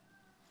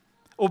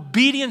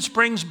 Obedience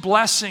brings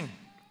blessing.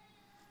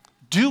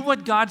 Do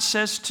what God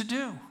says to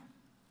do.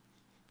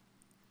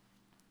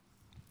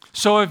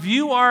 So if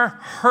you are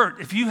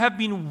hurt, if you have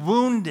been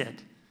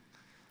wounded,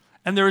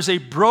 and there is a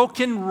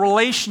broken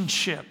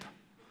relationship,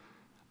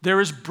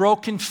 there is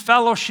broken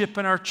fellowship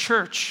in our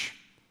church.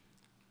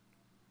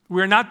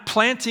 We are not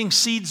planting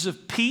seeds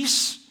of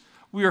peace.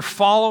 We are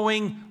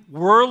following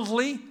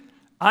worldly,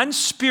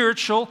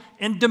 unspiritual,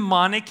 and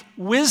demonic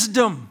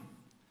wisdom.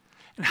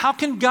 And how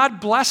can God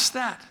bless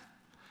that?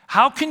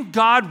 How can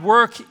God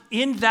work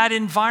in that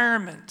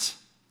environment?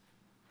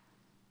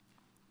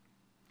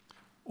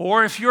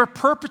 Or if you're a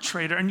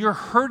perpetrator and you're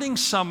hurting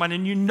someone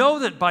and you know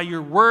that by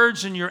your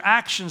words and your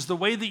actions, the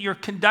way that you're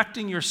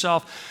conducting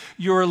yourself,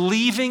 you're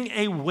leaving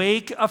a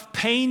wake of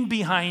pain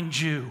behind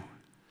you.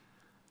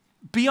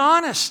 Be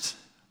honest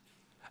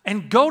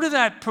and go to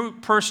that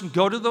person,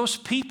 go to those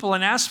people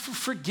and ask for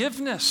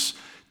forgiveness.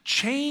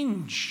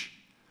 Change.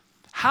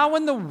 How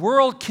in the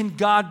world can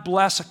God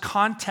bless a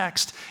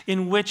context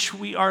in which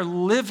we are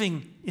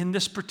living in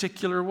this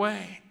particular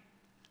way?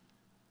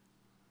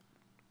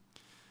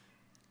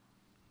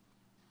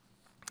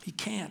 He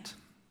can't,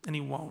 and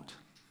he won't.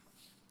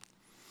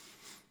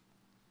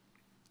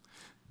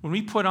 When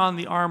we put on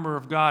the armor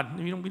of God,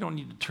 we don't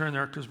need to turn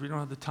there because we don't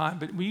have the time,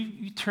 but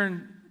we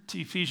turn to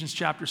Ephesians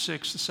chapter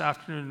 6 this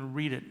afternoon and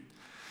read it.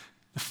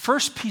 The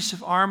first piece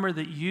of armor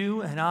that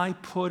you and I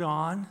put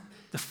on,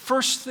 the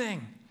first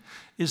thing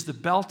is the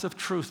belt of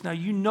truth. Now,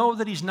 you know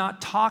that he's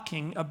not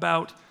talking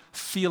about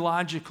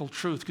theological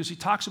truth because he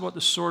talks about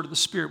the sword of the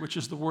Spirit, which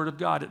is the Word of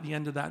God at the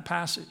end of that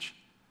passage.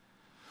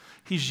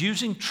 He's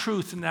using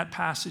truth in that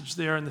passage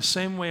there in the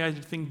same way I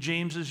think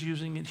James is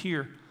using it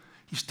here.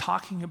 He's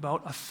talking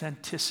about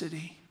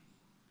authenticity,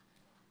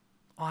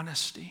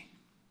 honesty.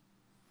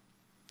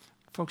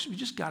 Folks, we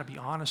just got to be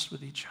honest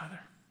with each other.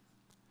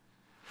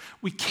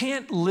 We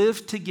can't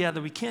live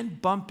together. We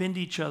can't bump into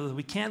each other.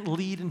 We can't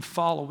lead and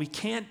follow. We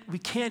can't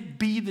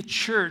be the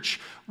church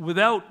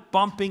without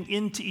bumping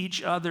into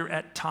each other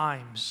at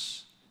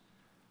times.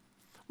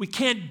 We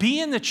can't be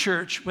in the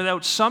church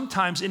without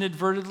sometimes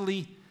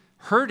inadvertently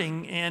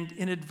hurting and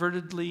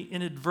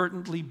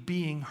inadvertently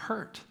being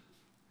hurt.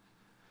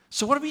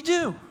 So what do?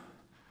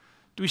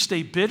 Do we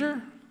stay bitter?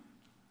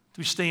 Do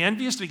we stay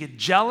envious? Do we get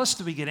jealous?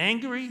 Do we get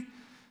angry?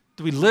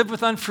 Do we live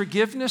with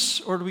unforgiveness,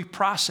 or do we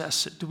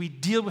process it? Do we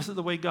deal with it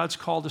the way God's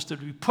called us to?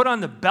 Do we put on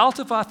the belt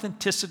of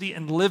authenticity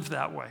and live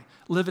that way?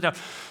 Live it out.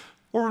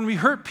 Or when we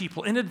hurt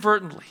people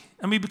inadvertently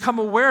and we become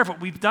aware of it,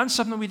 we've done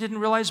something we didn't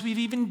realize we've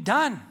even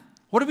done.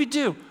 What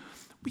do?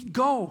 We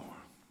go.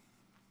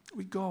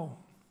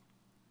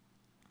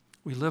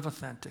 We live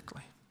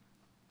authentically.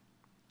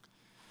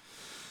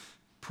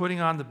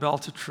 Putting on the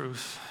belt of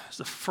truth is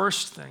the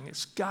first thing.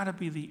 It's got to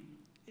be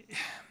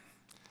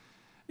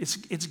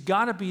it's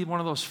got to be one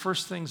of those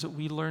first things that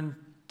we learn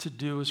to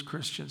do as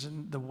Christians,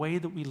 and the way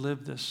that we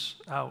live this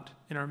out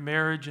in our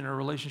marriage, in our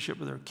relationship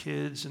with our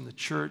kids, in the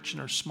church, in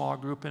our small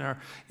group, in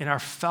our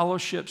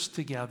fellowships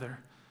together.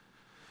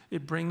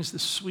 It brings the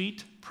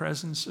sweet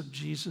presence of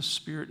Jesus'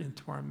 Spirit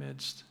into our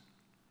midst.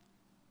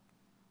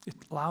 It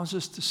allows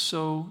us to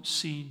sow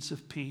seeds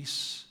of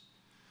peace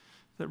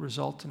that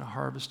result in a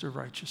harvest of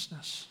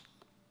righteousness.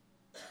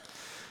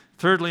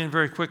 Thirdly, and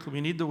very quickly,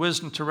 we need the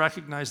wisdom to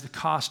recognize the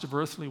cost of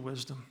earthly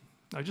wisdom.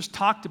 I just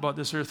talked about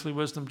this earthly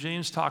wisdom.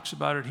 James talks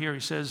about it here. He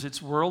says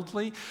it's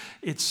worldly,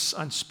 it's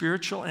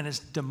unspiritual, and it's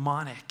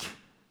demonic.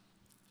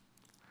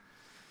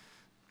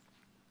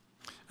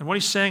 And what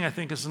he's saying, I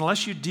think, is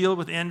unless you deal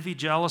with envy,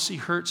 jealousy,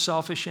 hurt,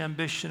 selfish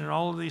ambition, and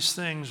all of these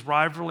things,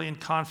 rivalry and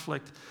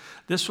conflict,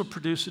 this will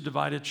produce a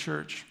divided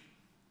church.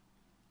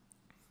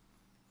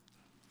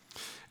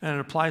 And it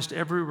applies to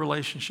every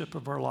relationship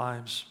of our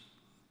lives.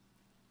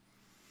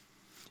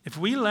 If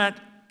we let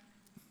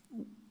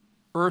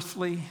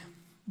earthly,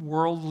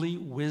 worldly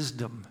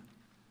wisdom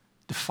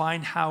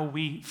define how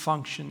we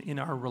function in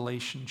our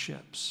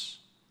relationships,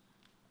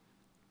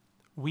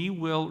 we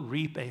will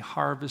reap a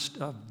harvest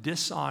of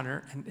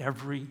dishonor and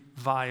every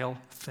vile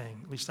thing.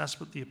 At least that's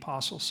what the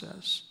apostle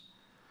says.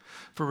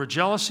 For where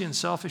jealousy and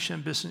selfish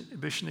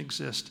ambition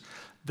exist,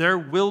 there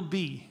will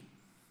be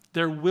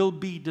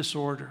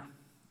disorder.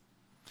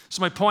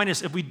 So my point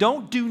is, if we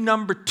don't do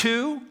number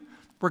 2,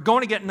 we're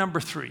going to get number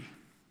 3.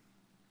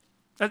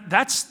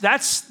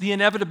 That's the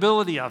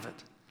inevitability of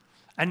it.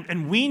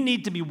 And we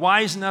need to be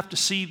wise enough to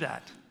see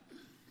that.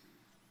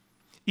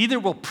 Either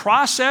we'll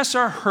process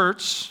our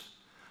hurts,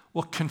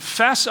 we'll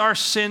confess our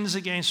sins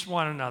against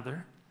one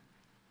another,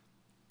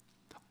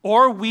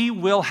 or we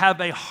will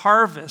have a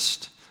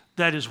harvest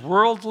that is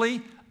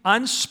worldly,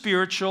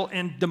 unspiritual,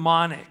 and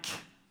demonic.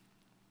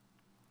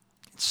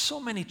 So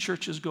many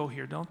churches go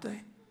here, don't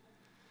they?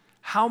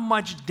 How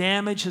much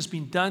damage has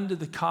been done to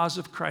the cause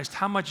of Christ?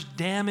 How much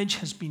damage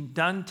has been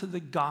done to the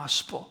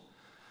gospel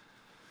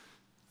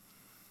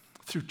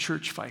through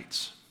church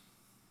fights?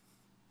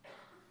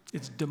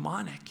 It's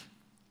demonic.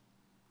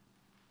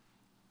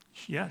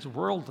 Yeah, it's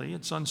worldly,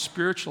 it's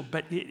unspiritual,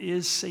 but it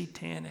is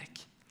satanic,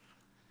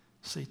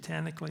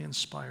 satanically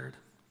inspired.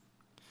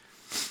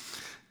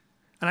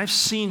 And I've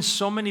seen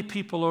so many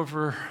people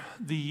over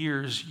the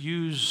years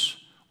use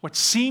what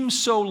seems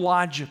so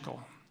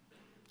logical,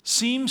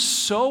 seems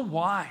so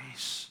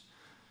wise,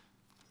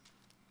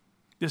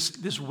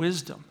 this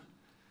wisdom,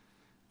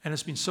 and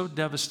it's been so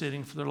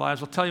devastating for their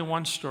lives. I'll tell you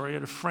one story. I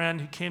had a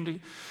friend who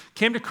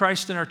came to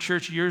Christ in our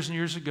church years and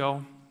years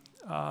ago.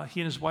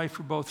 He and his wife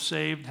were both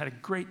saved, had a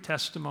great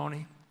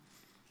testimony.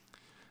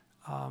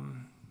 He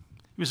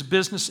is a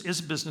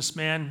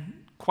businessman,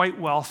 quite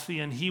wealthy,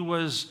 and he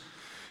was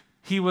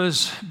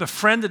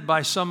befriended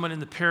by someone in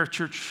the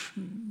parachurch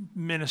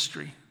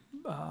ministry.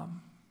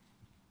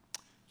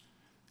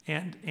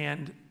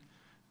 And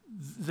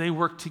they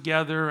worked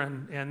together,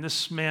 and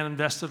this man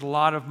invested a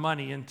lot of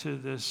money into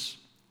this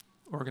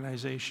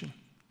organization.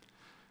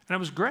 And it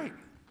was great.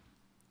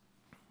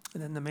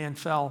 And then the man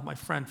my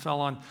friend fell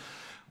on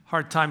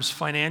hard times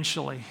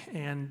financially,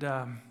 and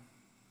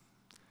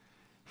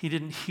he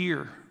didn't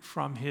hear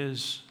from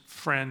his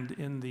friend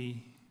in the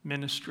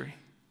ministry.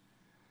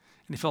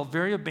 And he felt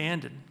very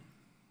abandoned.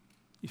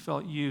 He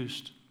felt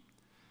used.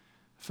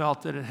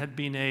 Felt that it had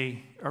been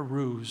a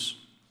ruse.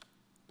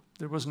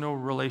 There was no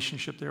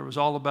relationship there. It was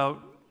all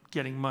about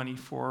getting money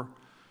for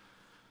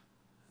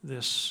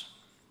this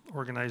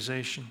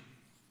organization.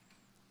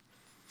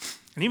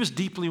 And he was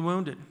deeply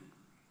wounded.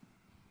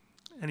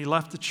 And he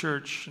left the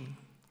church. And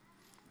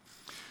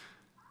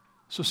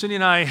so Cindy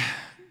and I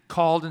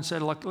called and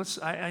said, "Look,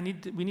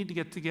 we need to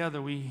get together."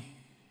 I'm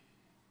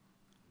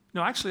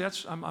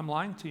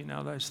lying to you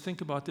now that I think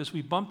about this.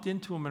 We bumped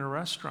into him in a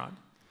restaurant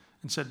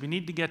and said, "We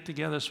need to get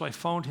together." So I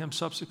phoned him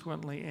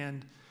subsequently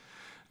and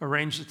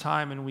arranged a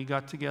time, and we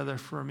got together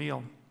for a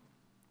meal.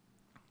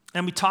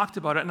 And we talked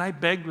about it, and I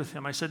begged with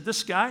him. I said,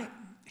 "This guy,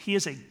 he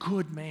is a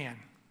good man.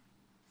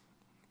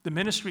 The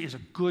ministry is a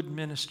good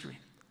ministry.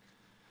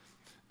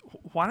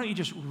 Why don't you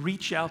just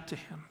reach out to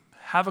him,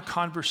 have a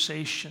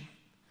conversation?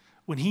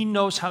 When he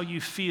knows how you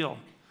feel,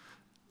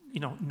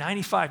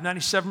 95,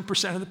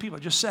 97% of the people, I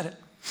just said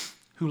it,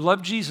 who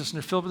love Jesus and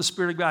are filled with the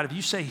Spirit of God, if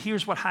you say,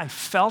 here's what I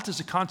felt as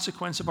a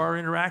consequence of our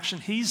interaction,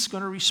 he's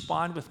going to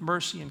respond with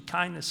mercy and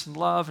kindness and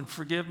love and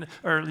forgiveness,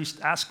 or at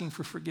least asking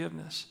for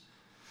forgiveness."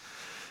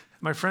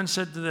 My friend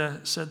said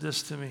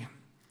this to me: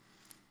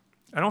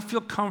 "I don't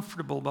feel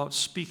comfortable about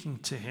speaking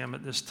to him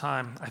at this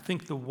time. I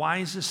think the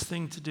wisest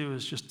thing to do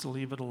is just to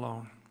leave it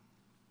alone."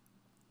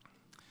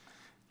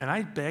 And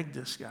I begged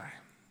this guy.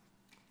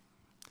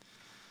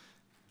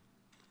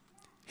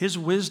 His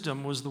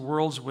wisdom was the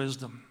world's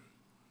wisdom.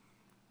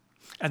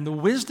 And the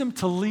wisdom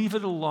to leave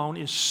it alone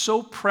is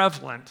so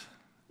prevalent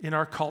in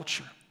our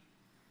culture.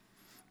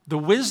 The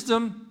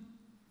wisdom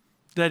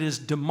that is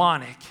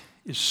demonic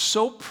is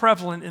so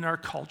prevalent in our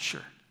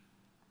culture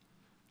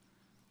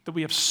that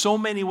we have so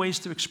many ways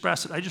to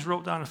express it. I just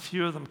wrote down a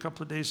few of them a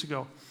couple of days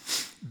ago.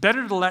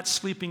 Better to let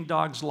sleeping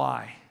dogs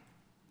lie.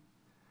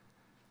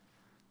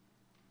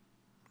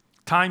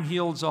 Time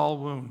heals all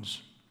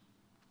wounds.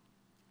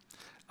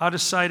 Out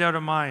of sight, out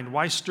of mind.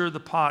 Why stir the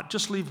pot?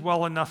 Just leave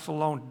well enough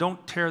alone.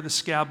 Don't tear the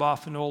scab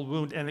off an old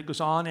wound. And it goes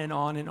on and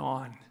on and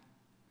on.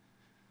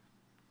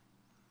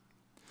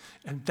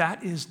 And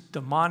that is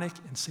demonic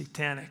and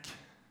satanic.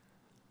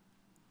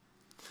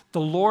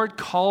 The Lord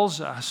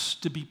calls us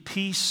to be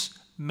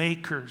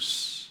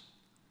peacemakers.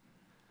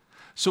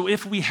 So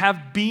if we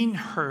have been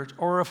hurt,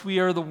 or if we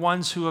are the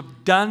ones who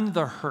have done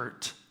the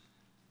hurt,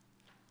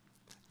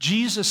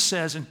 Jesus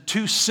says in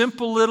 2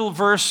 simple little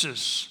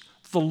verses,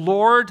 the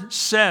Lord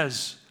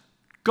says,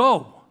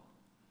 go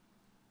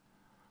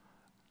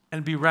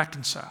and be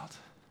reconciled.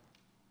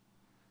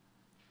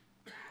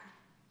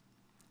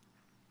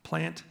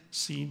 Plant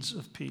seeds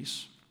of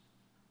peace.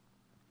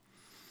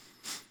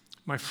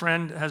 My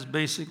friend has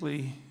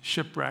basically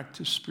shipwrecked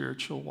his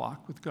spiritual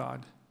walk with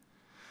God.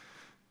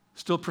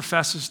 Still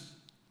professes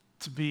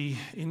to be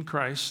in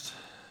Christ,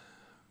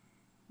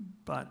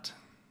 but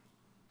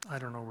I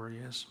don't know where he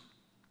is.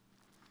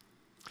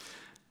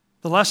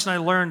 The lesson I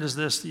learned is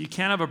this, that you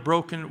can't have a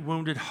broken,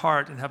 wounded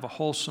heart and have a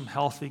wholesome,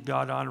 healthy,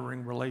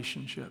 God-honoring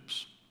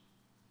relationships.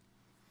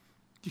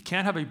 You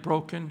can't have a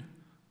broken,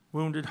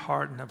 wounded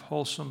heart and have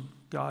wholesome,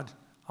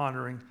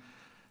 God-honoring,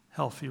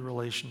 healthy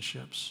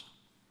relationships.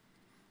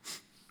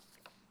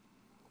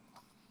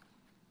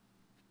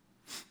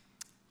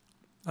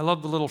 I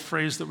love the little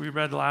phrase that we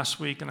read last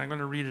week, and I'm going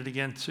to read it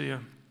again to you.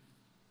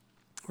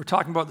 We're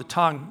talking about the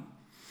tongue.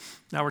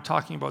 Now we're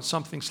talking about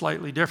something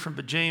slightly different,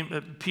 but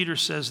Peter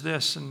says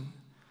this in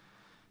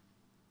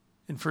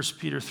 1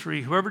 Peter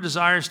 3, whoever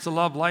desires to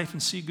love life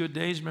and see good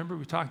days, remember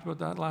we talked about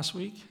that last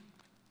week?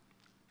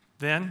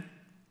 Then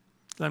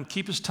let him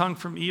keep his tongue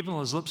from evil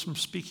and his lips from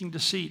speaking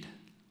deceit.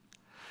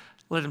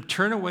 Let him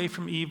turn away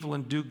from evil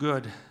and do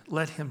good.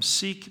 Let him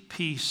seek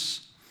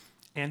peace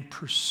and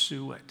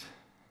pursue it.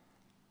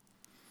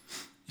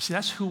 You see,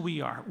 that's who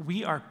we are.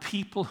 We are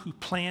people who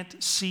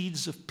plant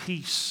seeds of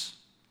peace.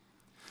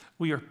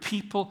 We are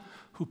people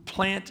who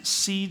plant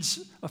seeds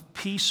of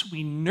peace.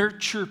 We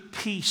nurture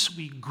peace.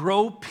 We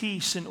grow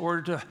peace in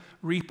order to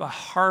reap a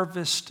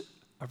harvest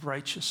of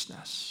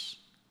righteousness.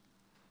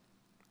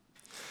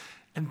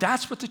 And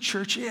that's what the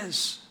church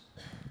is.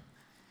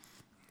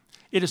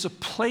 It is a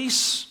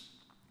place,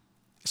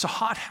 it's a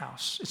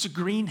hothouse, it's a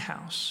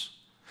greenhouse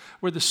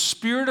where the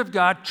Spirit of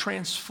God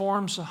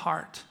transforms a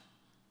heart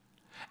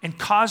and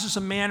causes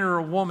a man or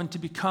a woman to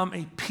become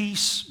a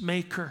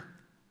peacemaker.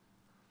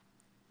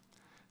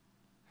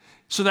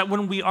 So that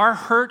when we are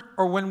hurt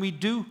or when we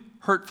do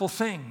hurtful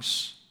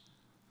things,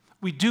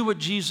 we do what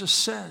Jesus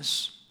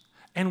says.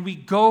 And we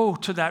go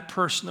to that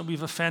person that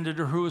we've offended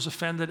or who has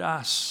offended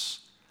us.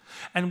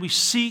 And we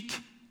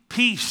seek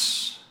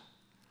peace.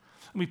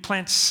 And we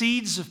plant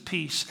seeds of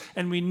peace.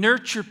 And we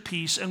nurture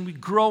peace. And we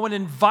grow an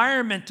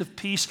environment of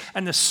peace.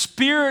 And the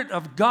Spirit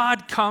of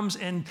God comes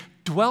and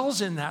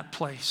dwells in that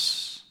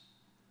place.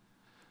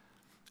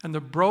 And the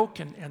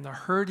broken and the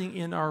hurting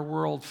in our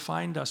world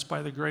find us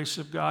by the grace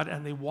of God,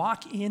 and they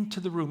walk into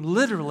the room.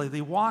 Literally,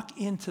 they walk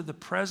into the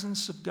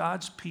presence of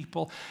God's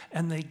people,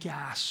 and they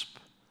gasp.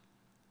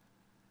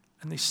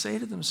 And they say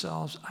to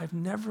themselves, I've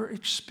never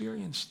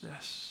experienced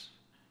this.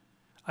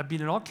 I've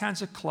been in all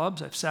kinds of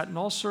clubs. I've sat in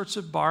all sorts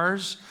of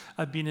bars.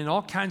 I've been in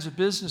all kinds of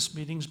business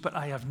meetings, but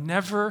I have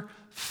never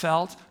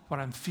felt what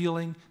I'm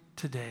feeling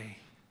today.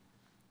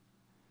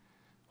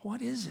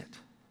 What is it?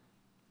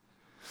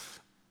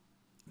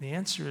 The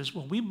answer is,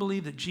 well, we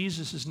believe that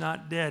Jesus is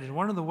not dead. And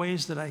one of the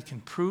ways that I can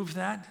prove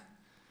that,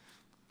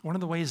 one of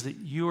the ways that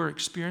you are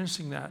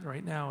experiencing that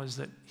right now is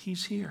that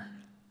he's here.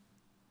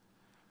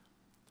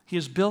 He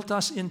has built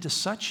us into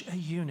such a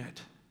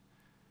unit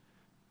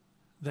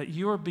that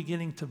you are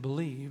beginning to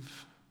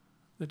believe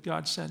that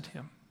God sent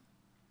him.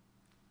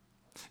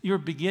 You're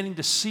beginning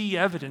to see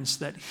evidence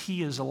that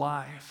he is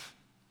alive,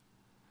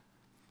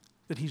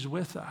 that he's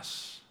with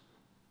us.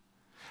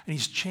 And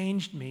he's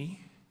changed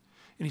me.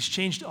 And he's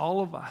changed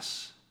all of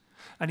us.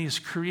 And he has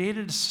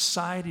created a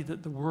society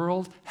that the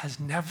world has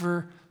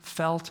never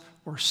felt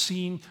or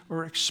seen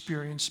or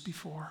experienced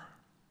before.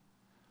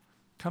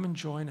 Come and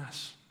join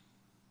us.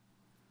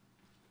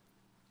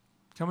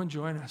 Come and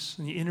join us.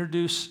 And you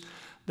introduce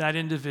that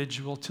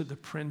individual to the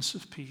Prince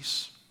of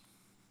Peace.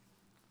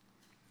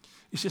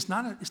 It's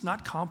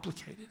not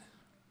complicated.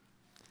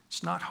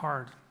 It's not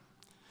hard.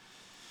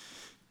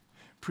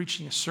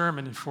 Preaching a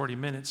sermon in 40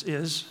 minutes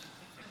is.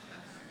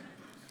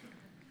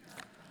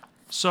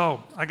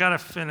 So, I got to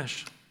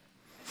finish.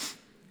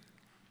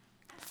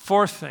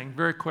 Fourth thing,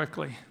 very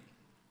quickly.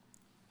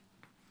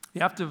 You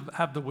have to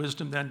have the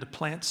wisdom then to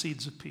plant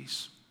seeds of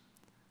peace.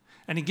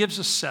 And he gives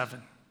us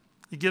 7.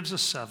 He gives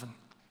us 7.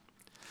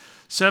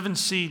 7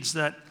 seeds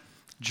that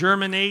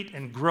germinate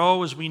and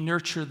grow as we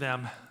nurture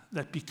them,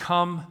 that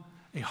become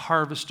a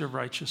harvest of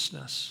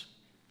righteousness.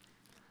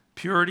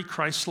 Purity,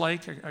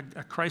 Christ-like,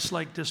 a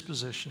Christ-like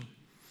disposition.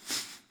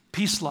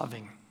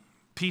 Peace-loving.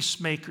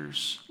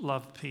 Peacemakers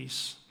love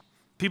peace.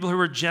 People who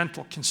are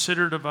gentle,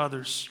 considerate of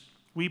others,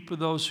 weep with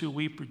those who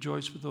weep,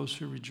 rejoice with those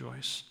who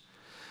rejoice.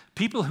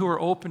 People who are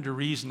open to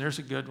reason, there's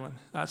a good one.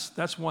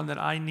 That's one that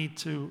I need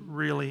to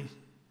really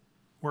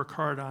work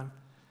hard on.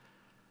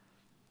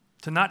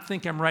 To not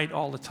think I'm right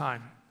all the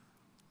time.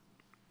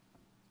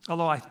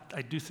 Although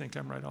I do think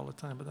I'm right all the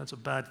time, but that's a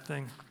bad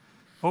thing.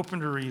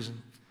 Open to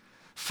reason.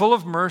 full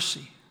of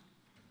mercy,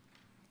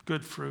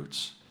 good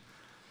fruits,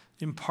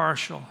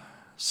 impartial,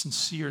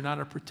 sincere, not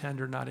a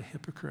pretender, not a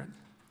hypocrite.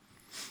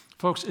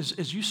 Folks,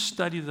 as you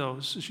study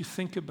those, as you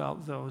think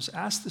about those,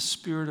 ask the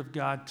Spirit of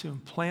God to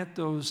implant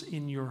those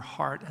in your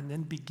heart and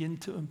then begin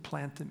to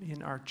implant them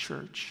in our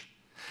church.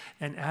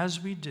 And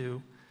as we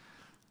do,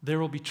 there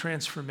will be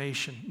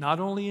transformation, not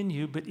only in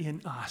you, but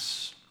in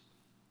us.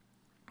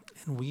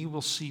 And we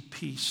will see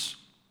peace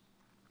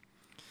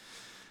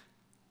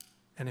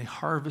and a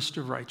harvest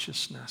of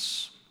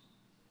righteousness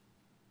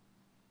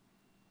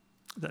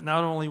that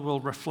not only will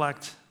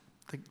reflect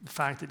the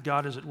fact that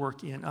God is at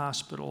work in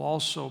us, but it will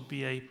also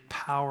be a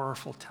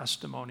powerful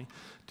testimony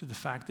to the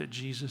fact that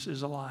Jesus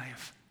is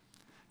alive.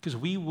 Because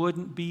we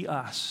wouldn't be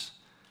us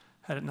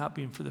had it not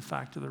been for the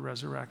fact of the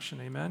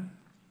resurrection. Amen?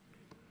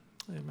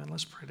 Amen.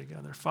 Let's pray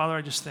together. Father,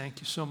 I just thank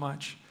you so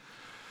much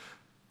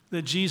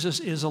that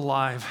Jesus is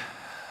alive,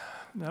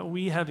 that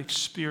we have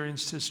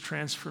experienced his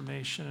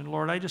transformation. And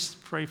Lord, I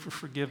just pray for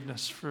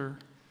forgiveness for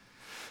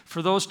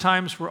those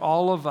times where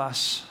all of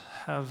us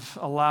have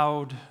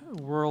allowed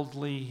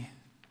worldly,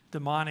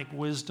 demonic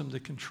wisdom to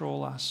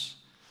control us.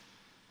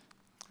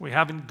 We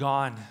haven't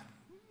gone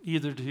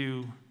either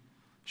to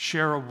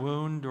share a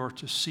wound or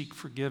to seek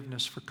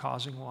forgiveness for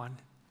causing one.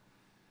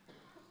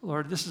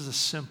 Lord, this is a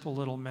simple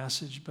little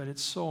message, but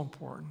it's so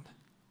important.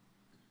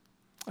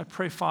 I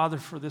pray, Father,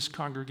 for this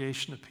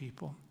congregation of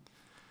people,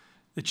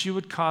 that you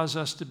would cause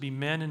us to be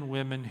men and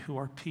women who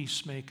are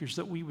peacemakers,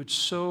 that we would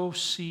sow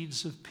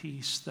seeds of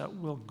peace that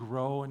will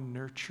grow and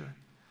nurture,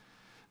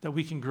 that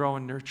we can grow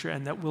and nurture,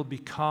 and that will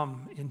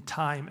become, in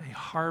time, a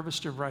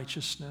harvest of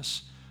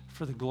righteousness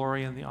for the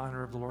glory and the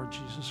honor of the Lord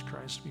Jesus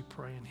Christ. We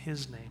pray in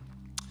his name.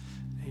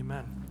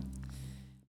 Amen.